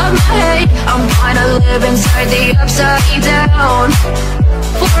out of my head. I'm trying to live inside the upside down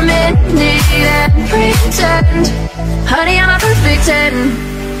for a minute and pretend, honey, I'm a perfect 10.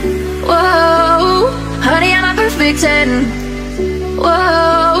 Whoa, honey, I'm a perfect 10.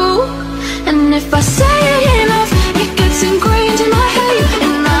 Whoa, and if I say it enough, it gets ingrained in my head,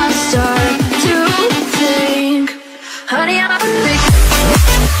 and I start to think, honey, I'm a perfect 10.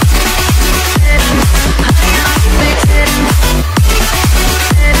 Honey, I'm a perfect 10.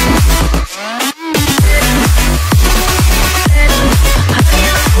 Honey,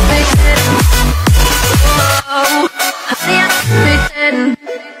 I'm a perfect 10. Whoa, honey, I'm a perfect 10.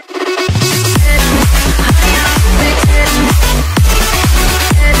 Honey, I'm a perfect 10.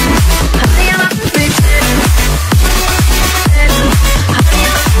 Honey, I'm a perfect 10. Honey,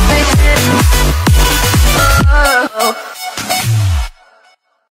 I'm a perfect 10. Oh.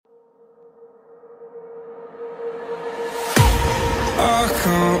 I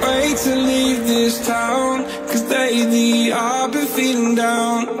can't wait to leave this town, 'cause lately I've been feeling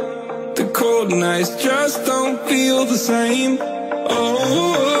down. The cold nights just don't feel the same. Oh,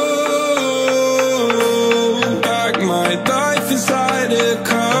 like my life inside a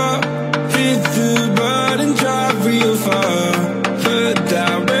car, hit the button, drive real far, but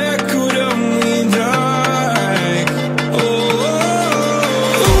that record only die. Oh,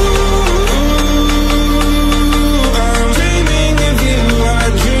 I'm dreaming of you, I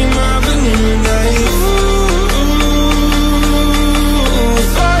dream of a new night.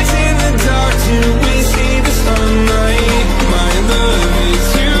 Fight in the dark till we see the sunlight. My love is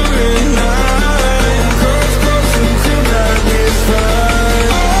you and I, close, closer to darkness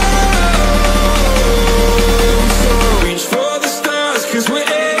fire. So reach for the stars, 'cause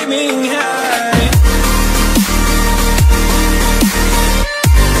we're aiming high.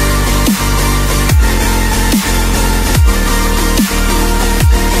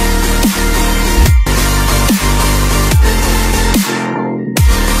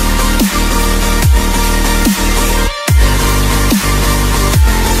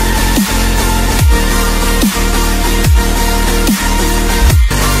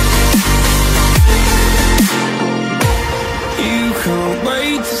 You can't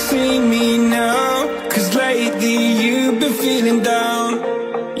wait to see me now, 'cause lately you've been feeling down.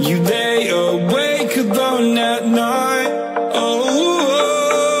 You lay awake alone at night. Oh,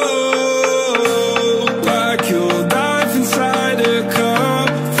 like your life inside a car.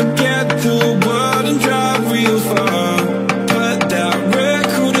 Forget the world and drive real far. Put that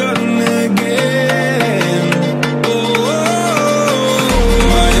record on again. Oh,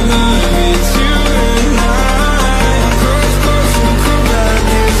 my love is you and I, close, close, we come back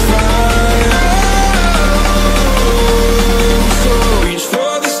this fire. So reach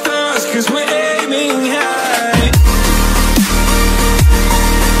for the stars, 'cause we're aiming high.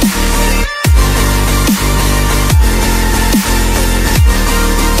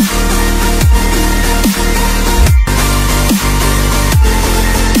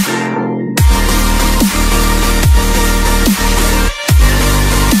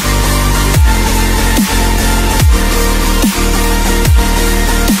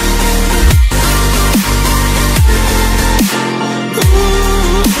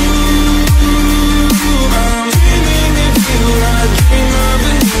 I'm dreaming of you, I dream of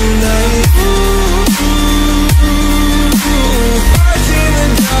a new night. Fight in the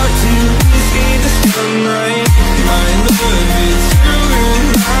dark till we see the sunlight. My love is you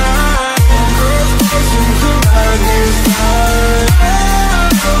and I, close, close and collide this fire.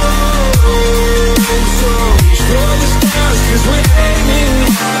 So reach for the stars, 'cause we're aiming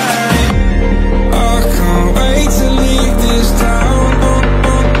high. I can't wait to leave this town.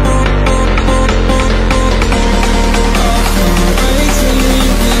 Can't wait to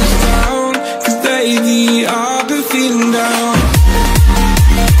leave this town, 'cause lately I've been feeling down.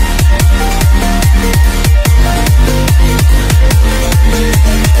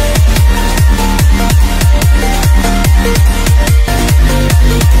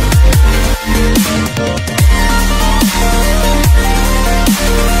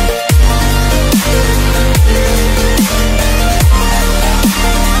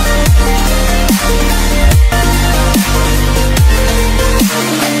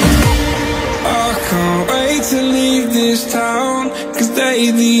 I can't wait to leave this town, 'cause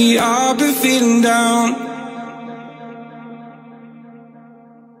lately I've been feeling down.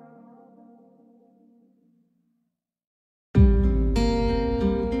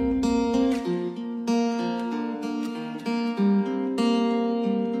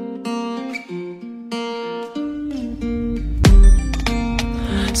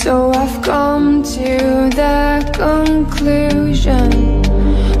 conclusion,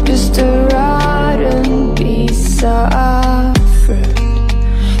 just a rotten piece of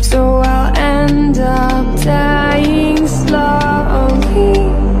fruit. So I'll end up dying slowly,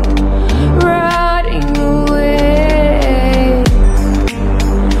 rotting away.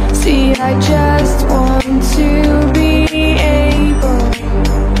 See, I just want to be able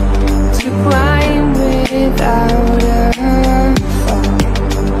to climb without a fall,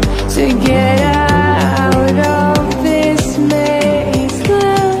 to get out of this maze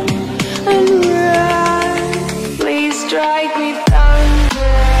and run. Please strike me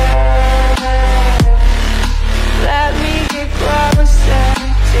thunder, let me get closer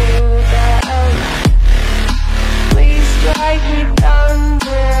to the light. Please strike me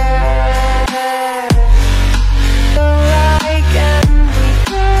thunder, so I can be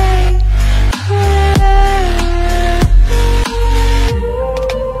great.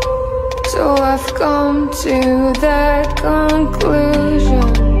 So I've come to the conclusion,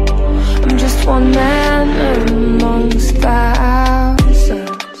 I'm just one man amongst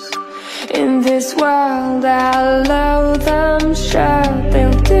thousands. In this world I love them, sure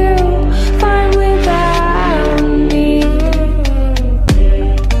they'll do fine without me.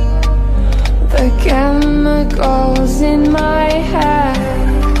 The chemicals in my head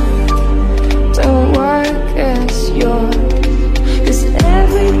don't work as yours, 'cause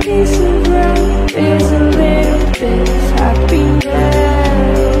every piece of road is a little bit of happiness.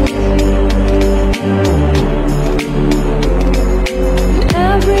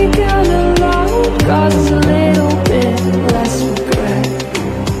 Every kind of load causes a little bit less regret.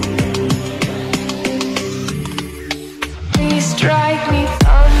 Please strike me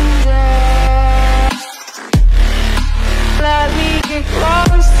thunder, let me get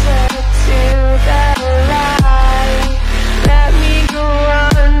closer to the light. Let me go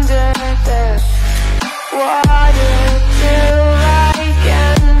under the water till I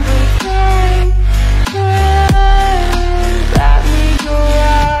can breathe. Let me go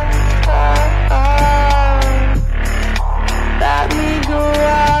up, let me go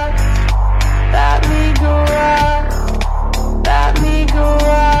up, let me go up, let me go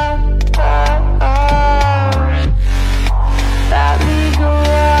up, let me go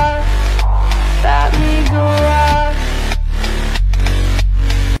up, let me go up.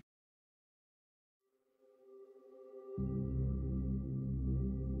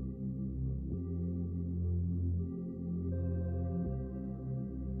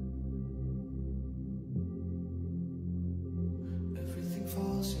 Everything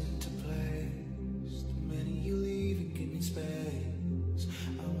falls into place. The minute you leave and give me space.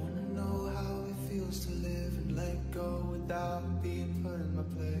 I wanna know how it feels to live and let go without being put in my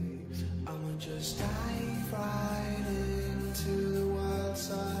place. I'ma just dive right into the wild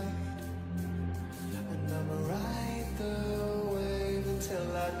side, and I'ma ride the wave until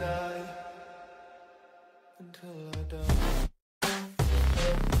I die. Until I die.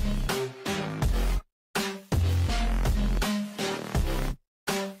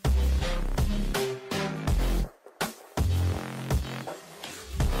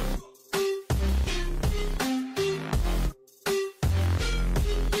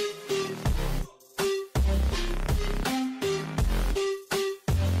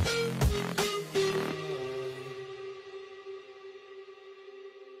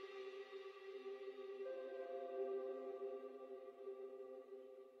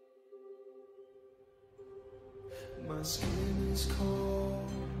 My skin is cold,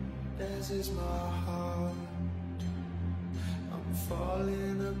 as is my heart. I'm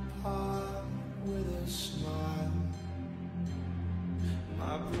falling apart with a smile.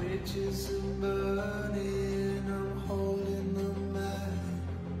 My bridges are burning, I'm holding the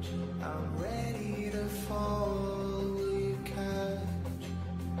match. I'm ready to fall, we catch.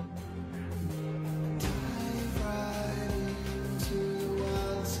 Dive right into the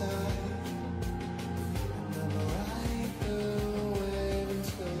wild side.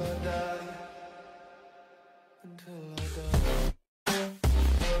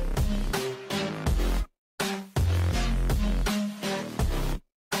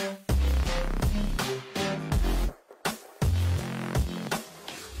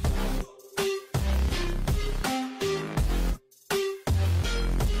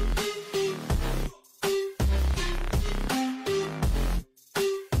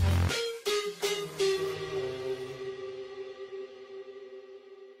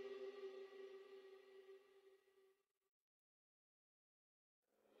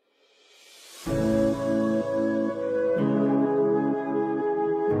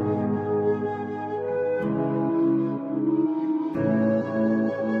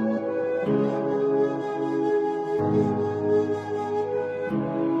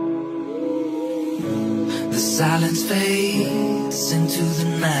 silence fades into the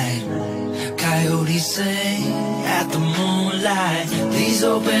night. Coyotes sing at the moonlight. These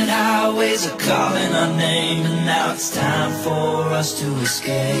open highways are calling our name, and now it's time for us to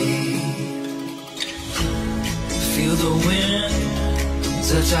escape. Feel the wind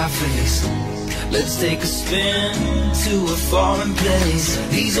touch our face. Let's take a spin to a foreign place.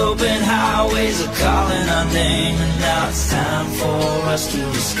 These open highways are calling our name, and now it's time for us to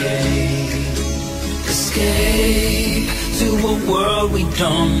escape. Escape to a world we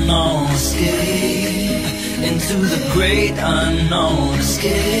don't know. Escape into the great unknown.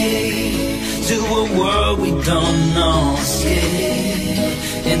 Escape to a world we don't know.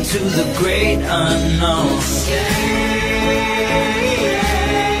 Escape into the great unknown. Escape.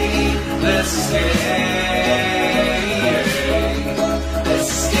 Let's escape. Let's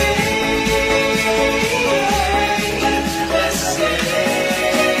escape. Let's escape.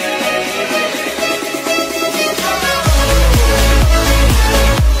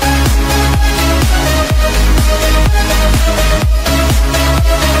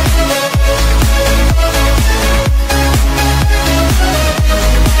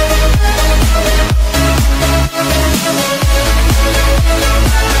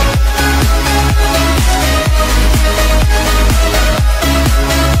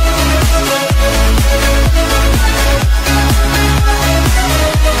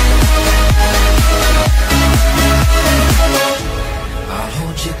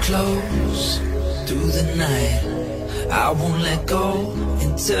 Close through the night. I won't let go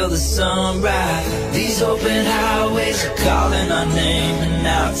until the sunrise. These open highways are calling our name, and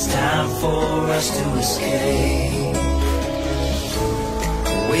now it's time for us to escape.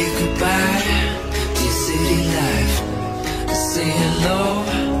 Wave goodbye to your city life. Say hello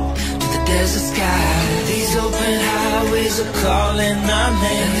to the desert sky. These open highways are calling our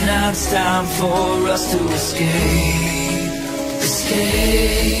name, and now it's time for us to escape.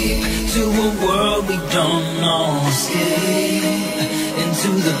 Escape to a world we don't know. Escape into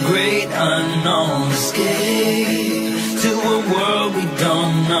the great unknown. Escape to a world we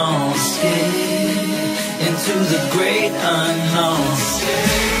don't know. Escape into the great unknown.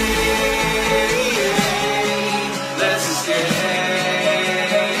 Escape. Let's escape.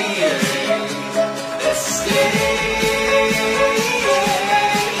 Let's escape.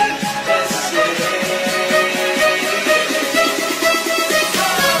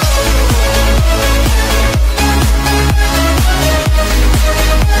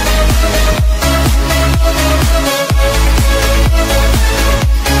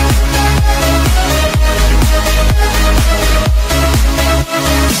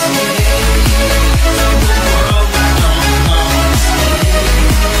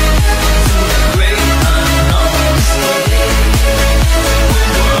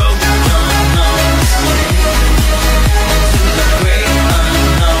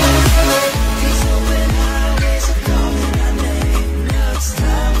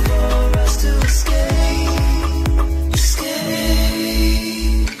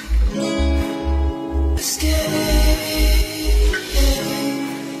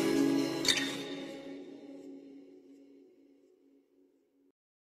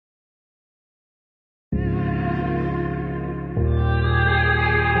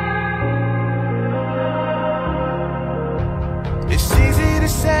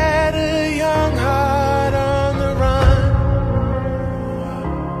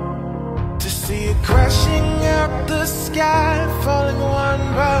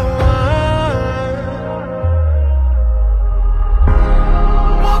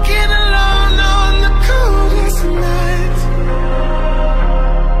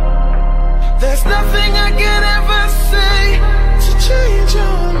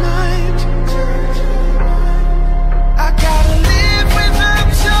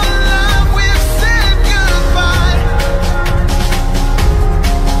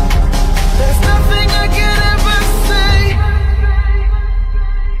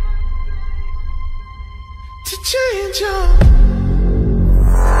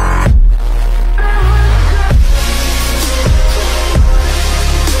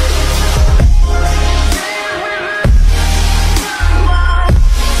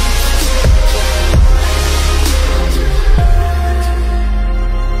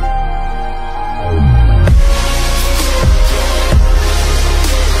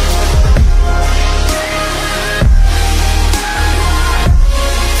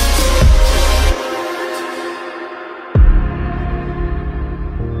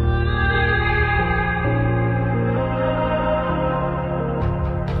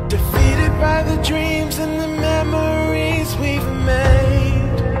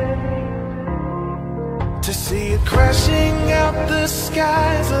 See it crashing out the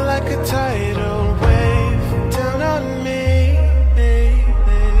skies like a tidal wave down on me.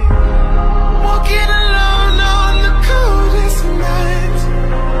 Walking alone on the coldest night.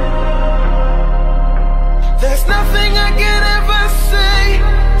 There's nothing I can ever say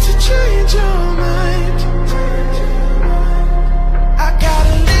to change your mind. I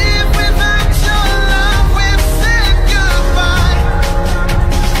gotta live without your love. We've said goodbye.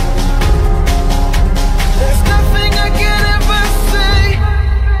 There's nothing I can ever say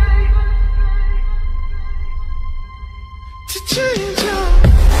to change your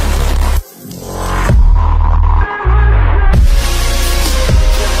mind.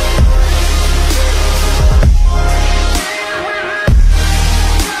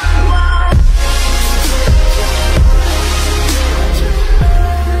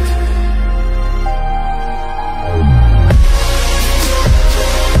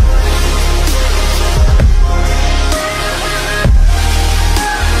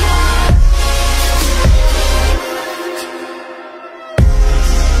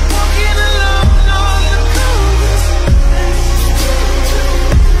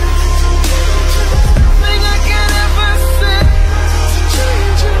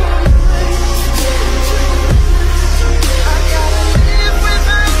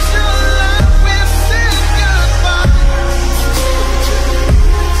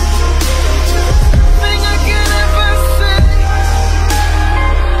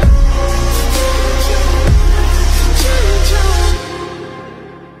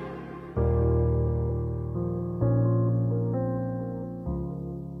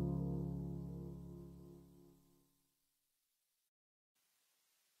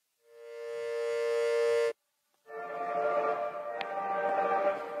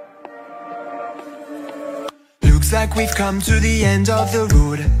 Looks like we've come to the end of the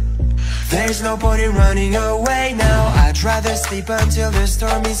road. There's no point in running away now. I'd rather sleep until the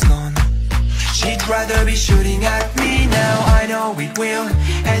storm is gone. She'd rather be shooting at me now. I know it will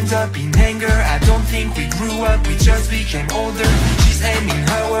end up in anger. I don't think we grew up, we just became older. She's aiming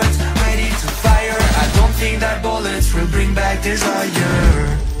her words, ready to fire. I don't think that bullets will bring back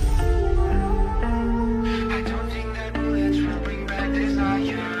desire. I don't think that bullets will bring back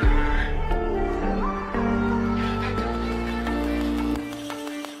desire.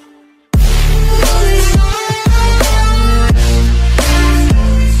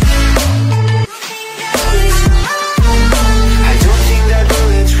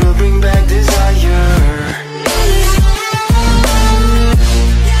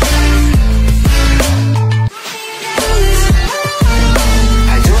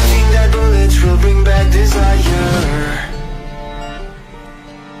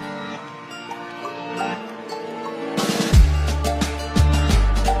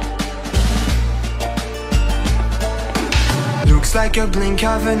 Like a blink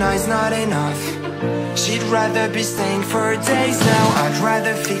of an eye's not enough. She'd rather be staying for days now. I'd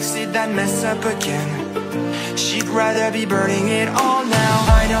rather fix it than mess up again. She'd rather be burning it all now.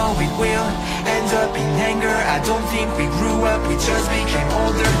 I know it will end up in anger. I don't think we grew up, we just became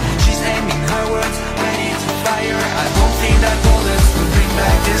older. She's aiming her words, ready to fire. I don't think that bullets will bring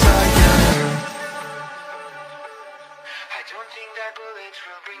back desire. I don't think that bullets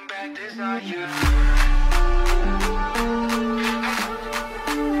will bring back desire.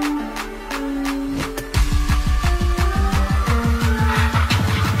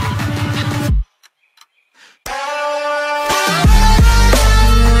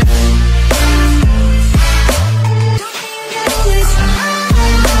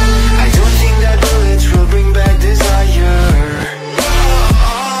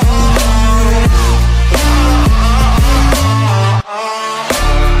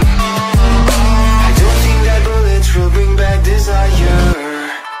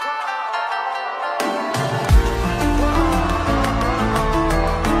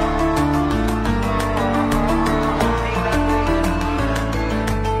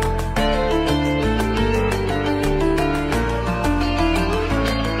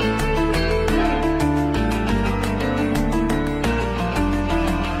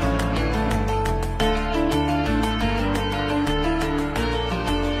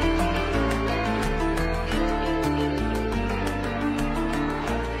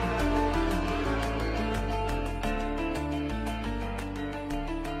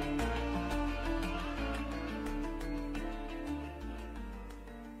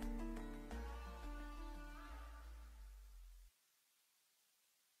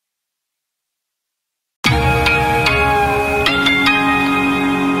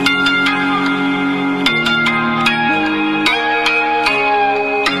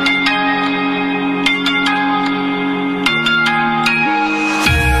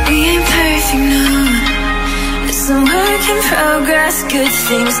 in progress, good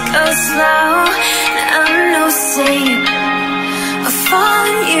things go slow. I'm no saint, I fall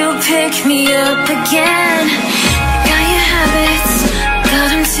and you pick me up again. Got your habits, got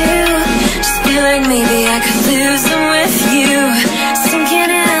them too. Just feel like maybe I could lose them with you.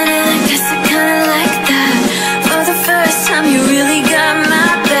 Sinking in and I guess I kinda like that. For the first time you really got my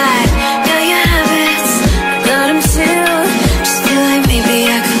back. Got your habits, got them too. Just feel like maybe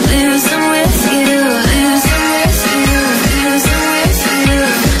I could lose them with you. Lose them with you, lose them with you.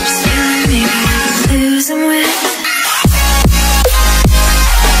 Just feel like maybe I could lose them with you.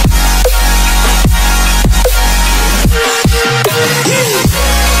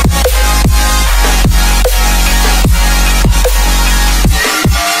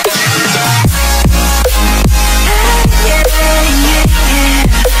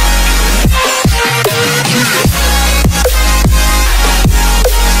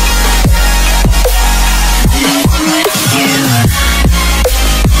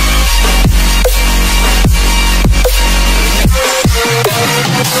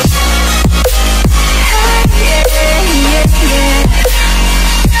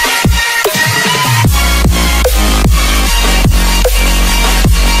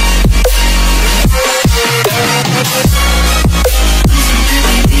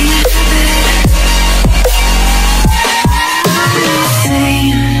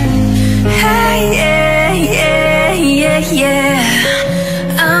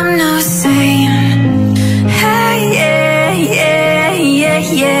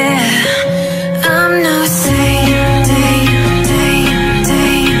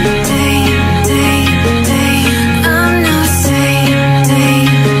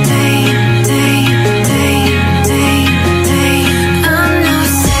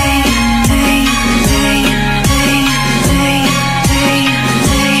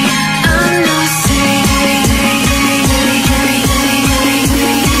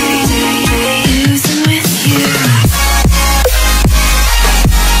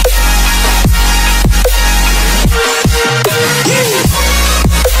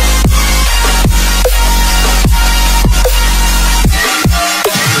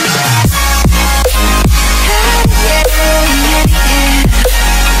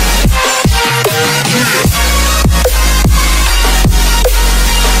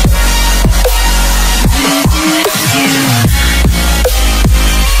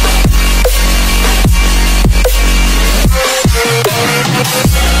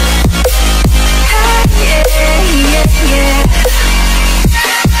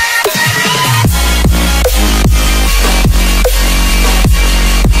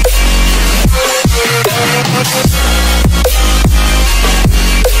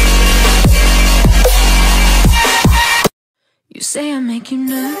 Say I make you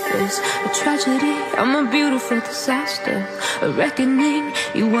nervous, a tragedy, I'm a beautiful disaster, a reckoning,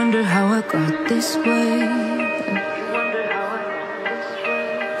 you wonder how I got this way.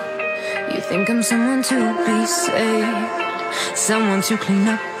 You think I'm someone to be saved, someone to clean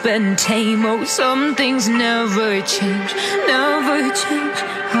up and tame. Oh, some things never change, never change.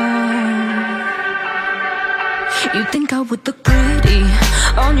 You think I would look pretty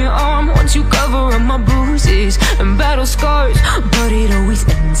on your arm once you cover up my bruises and battle scars, but it always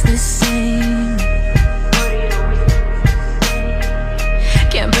ends the same.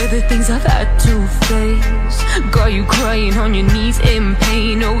 Can't bear the things I've had to face, got you crying on your knees in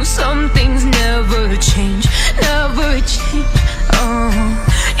pain. Oh, some things never change, never change. Oh,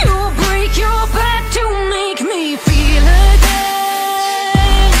 you break your back to make me feel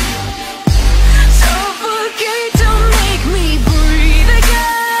again, suffocate to make me breathe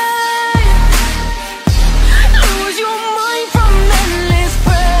again, lose your mind from endless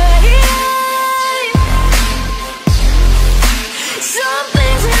pain. Some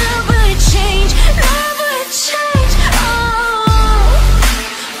things never change, never change. Oh,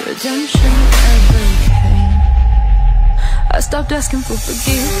 redemption never came. I stopped asking for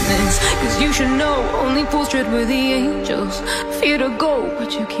forgiveness, cause you should know only fools tread where the angels fear to go,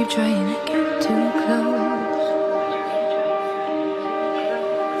 but you keep trying to get too close.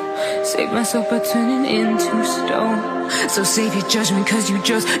 Save myself by turning into stone, so save your judgment cause you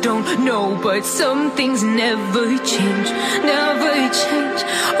just don't know. But some things never change, never change.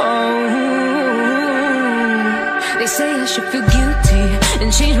 Oh, they say I should feel guilty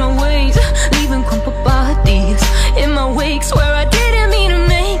and change my ways, leaving crumpled bodies in my wake. Swear I didn't mean to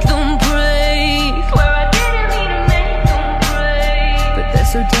make them break, swear I didn't mean to make them break. But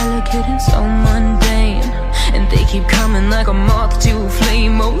they're so delicate and so mundane, and they keep coming like a moth to a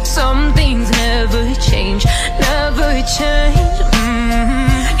flame. Oh, some things never change, never change.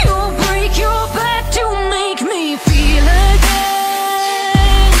 You break your back to make me feel it.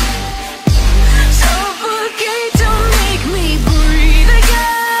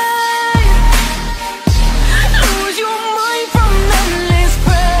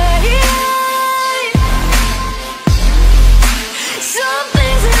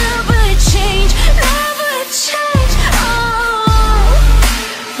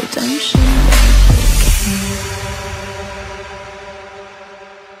 redemption.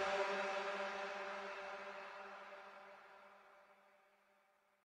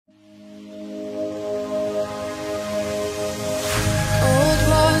 Old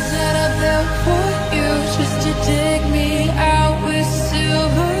walls that I built for you, just to dig me out with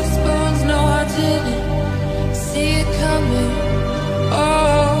silver spoons. No, I didn't see it coming. Oh,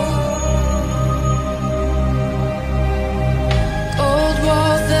 old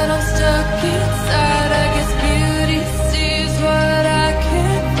walls that I'm stuck inside. I guess beauty sees what I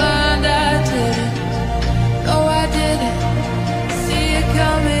can't find. I didn't, no, I didn't see it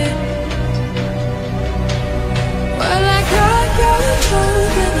coming. Well, I got your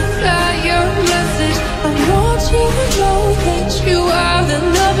truth and I got your message. I want you to know that you are the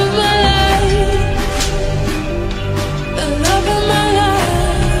love of my life, the love of my life.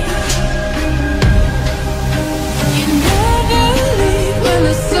 You never leave when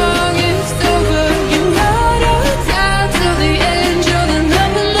the song is over. You ride or die till the end. You're the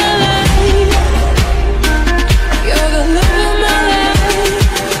love of my life. You're the love of my life,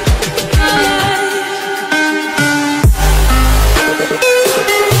 my life.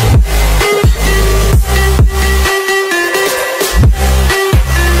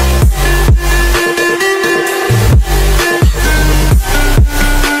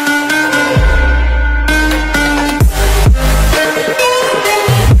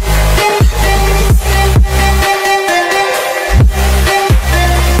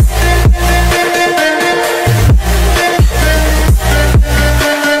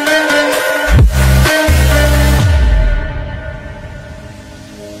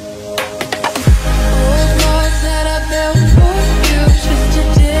 Old walls that I built for you, just to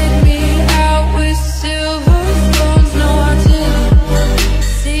dig me out with silver spoons. No, I didn't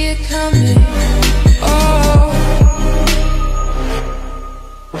see it coming. Oh,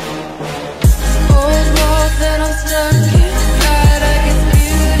 old walls that I'm stuck inside. I guess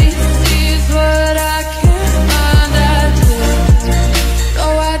beauty sees what I can't find. I didn't, no,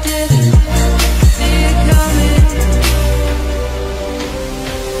 I didn't see it coming.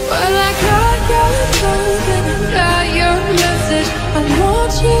 Well, I got your truth and I got your message. I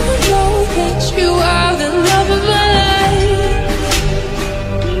want you to know that you are the love of my life,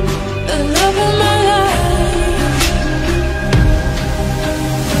 the love of my life.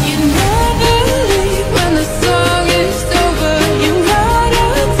 You never leave when the song is over. You ride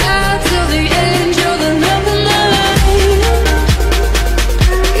or die till the end. You're the love of my life.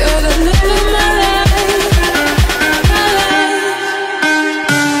 You're the love of my life, my life.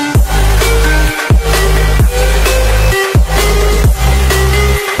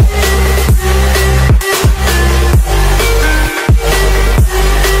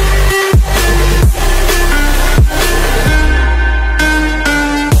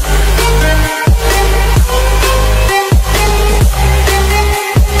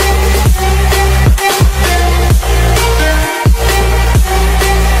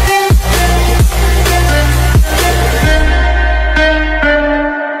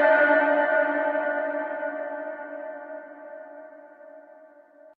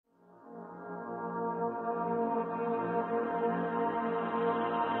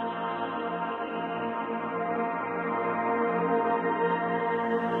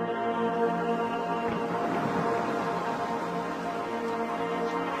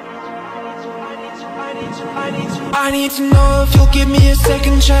 I need to know if you'll give me a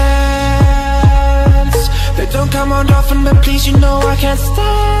second chance. They don't come around often, but please, you know I can't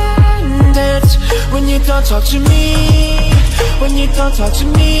stand it when you don't talk to me, when you don't talk to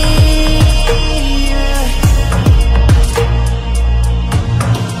me, yeah.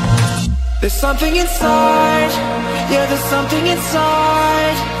 There's something inside, yeah, there's something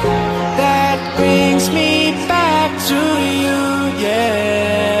inside that brings me back to you, yeah.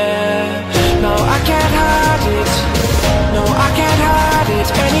 No, I can't hide it, no, I can't hide it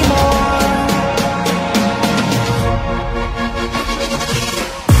anymore.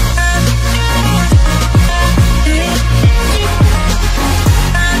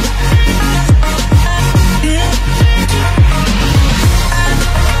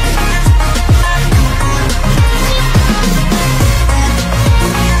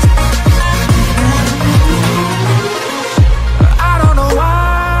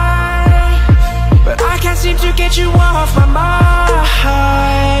 Seem to get you off my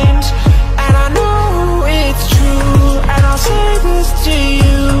mind, and I know it's true, and I'll say this to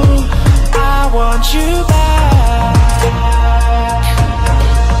you, I want you back.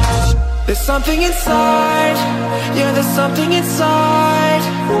 There's something inside, yeah, there's something inside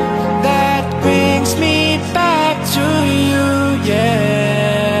that brings me back to you,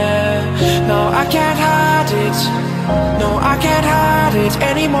 yeah. No, I can't hide it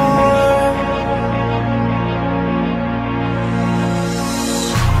anymore.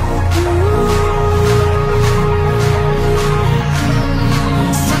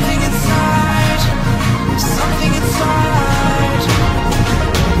 Something inside, something inside.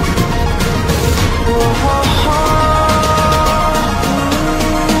 Oh, oh, oh.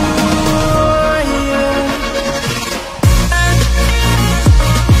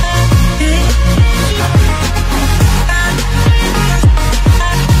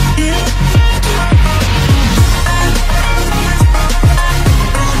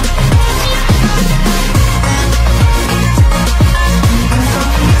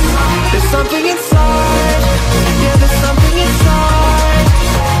 Something inside, yeah, there's something inside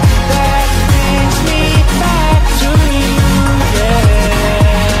that brings me back to you, yeah.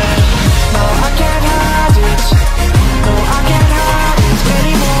 No, I can't hide it, no, I can't hide it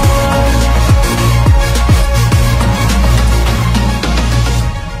anymore.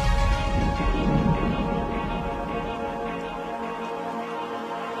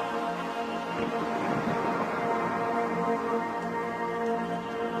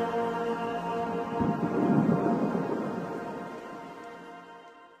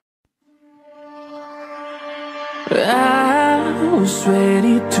 I was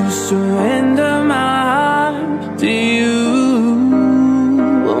ready to surrender my heart to you,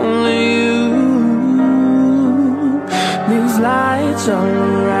 only you. These lights all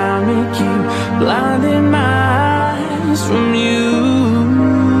around me keep blinding my eyes from you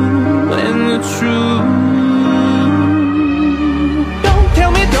and the truth. Don't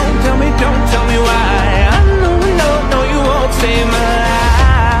tell me, don't tell me, don't tell me why. I know, no, you won't save my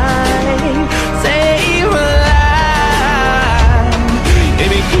life, save my life.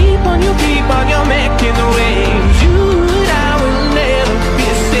 Keep on, you're making the waves. You and I will never be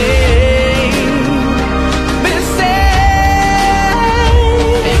safe, be safe.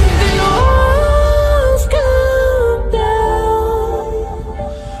 If the walls come down,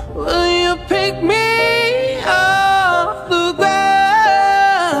 will you pick me off the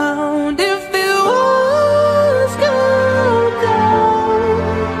ground? If the walls come down,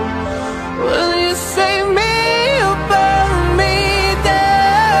 will you save me or burn me down?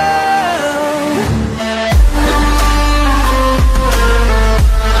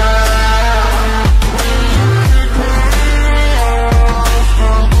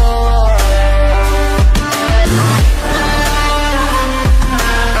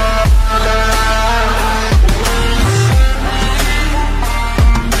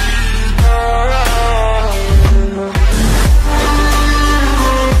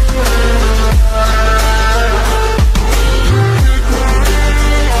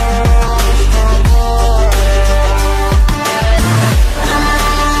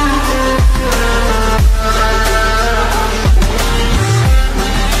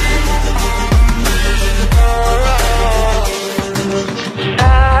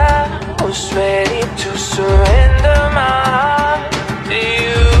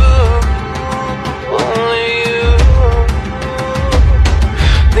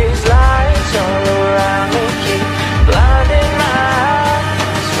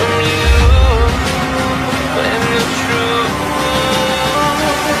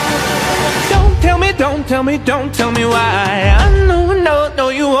 Don't tell me why. I know, no,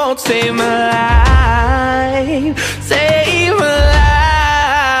 you won't save my life, save my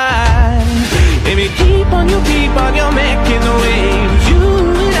life. Baby, keep on, you're making the waves. You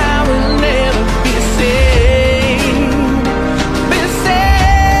and I will never be safe, be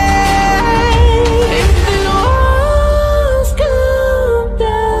safe. If the walls come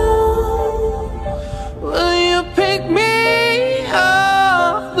down, will you pick me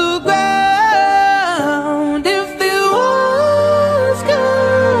off the ground?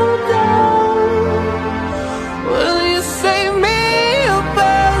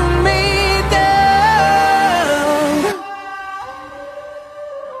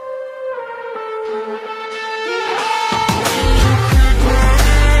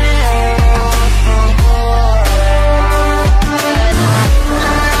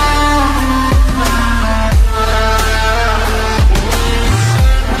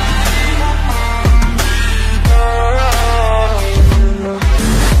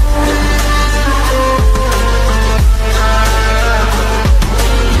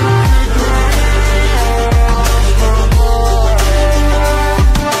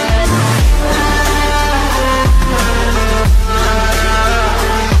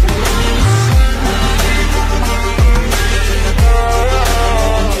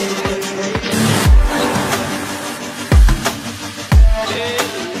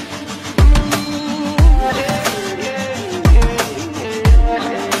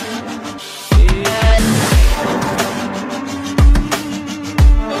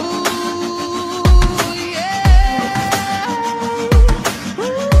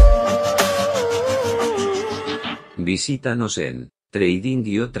 Visítanos en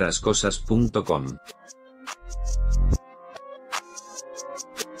tradingotrascosas.com.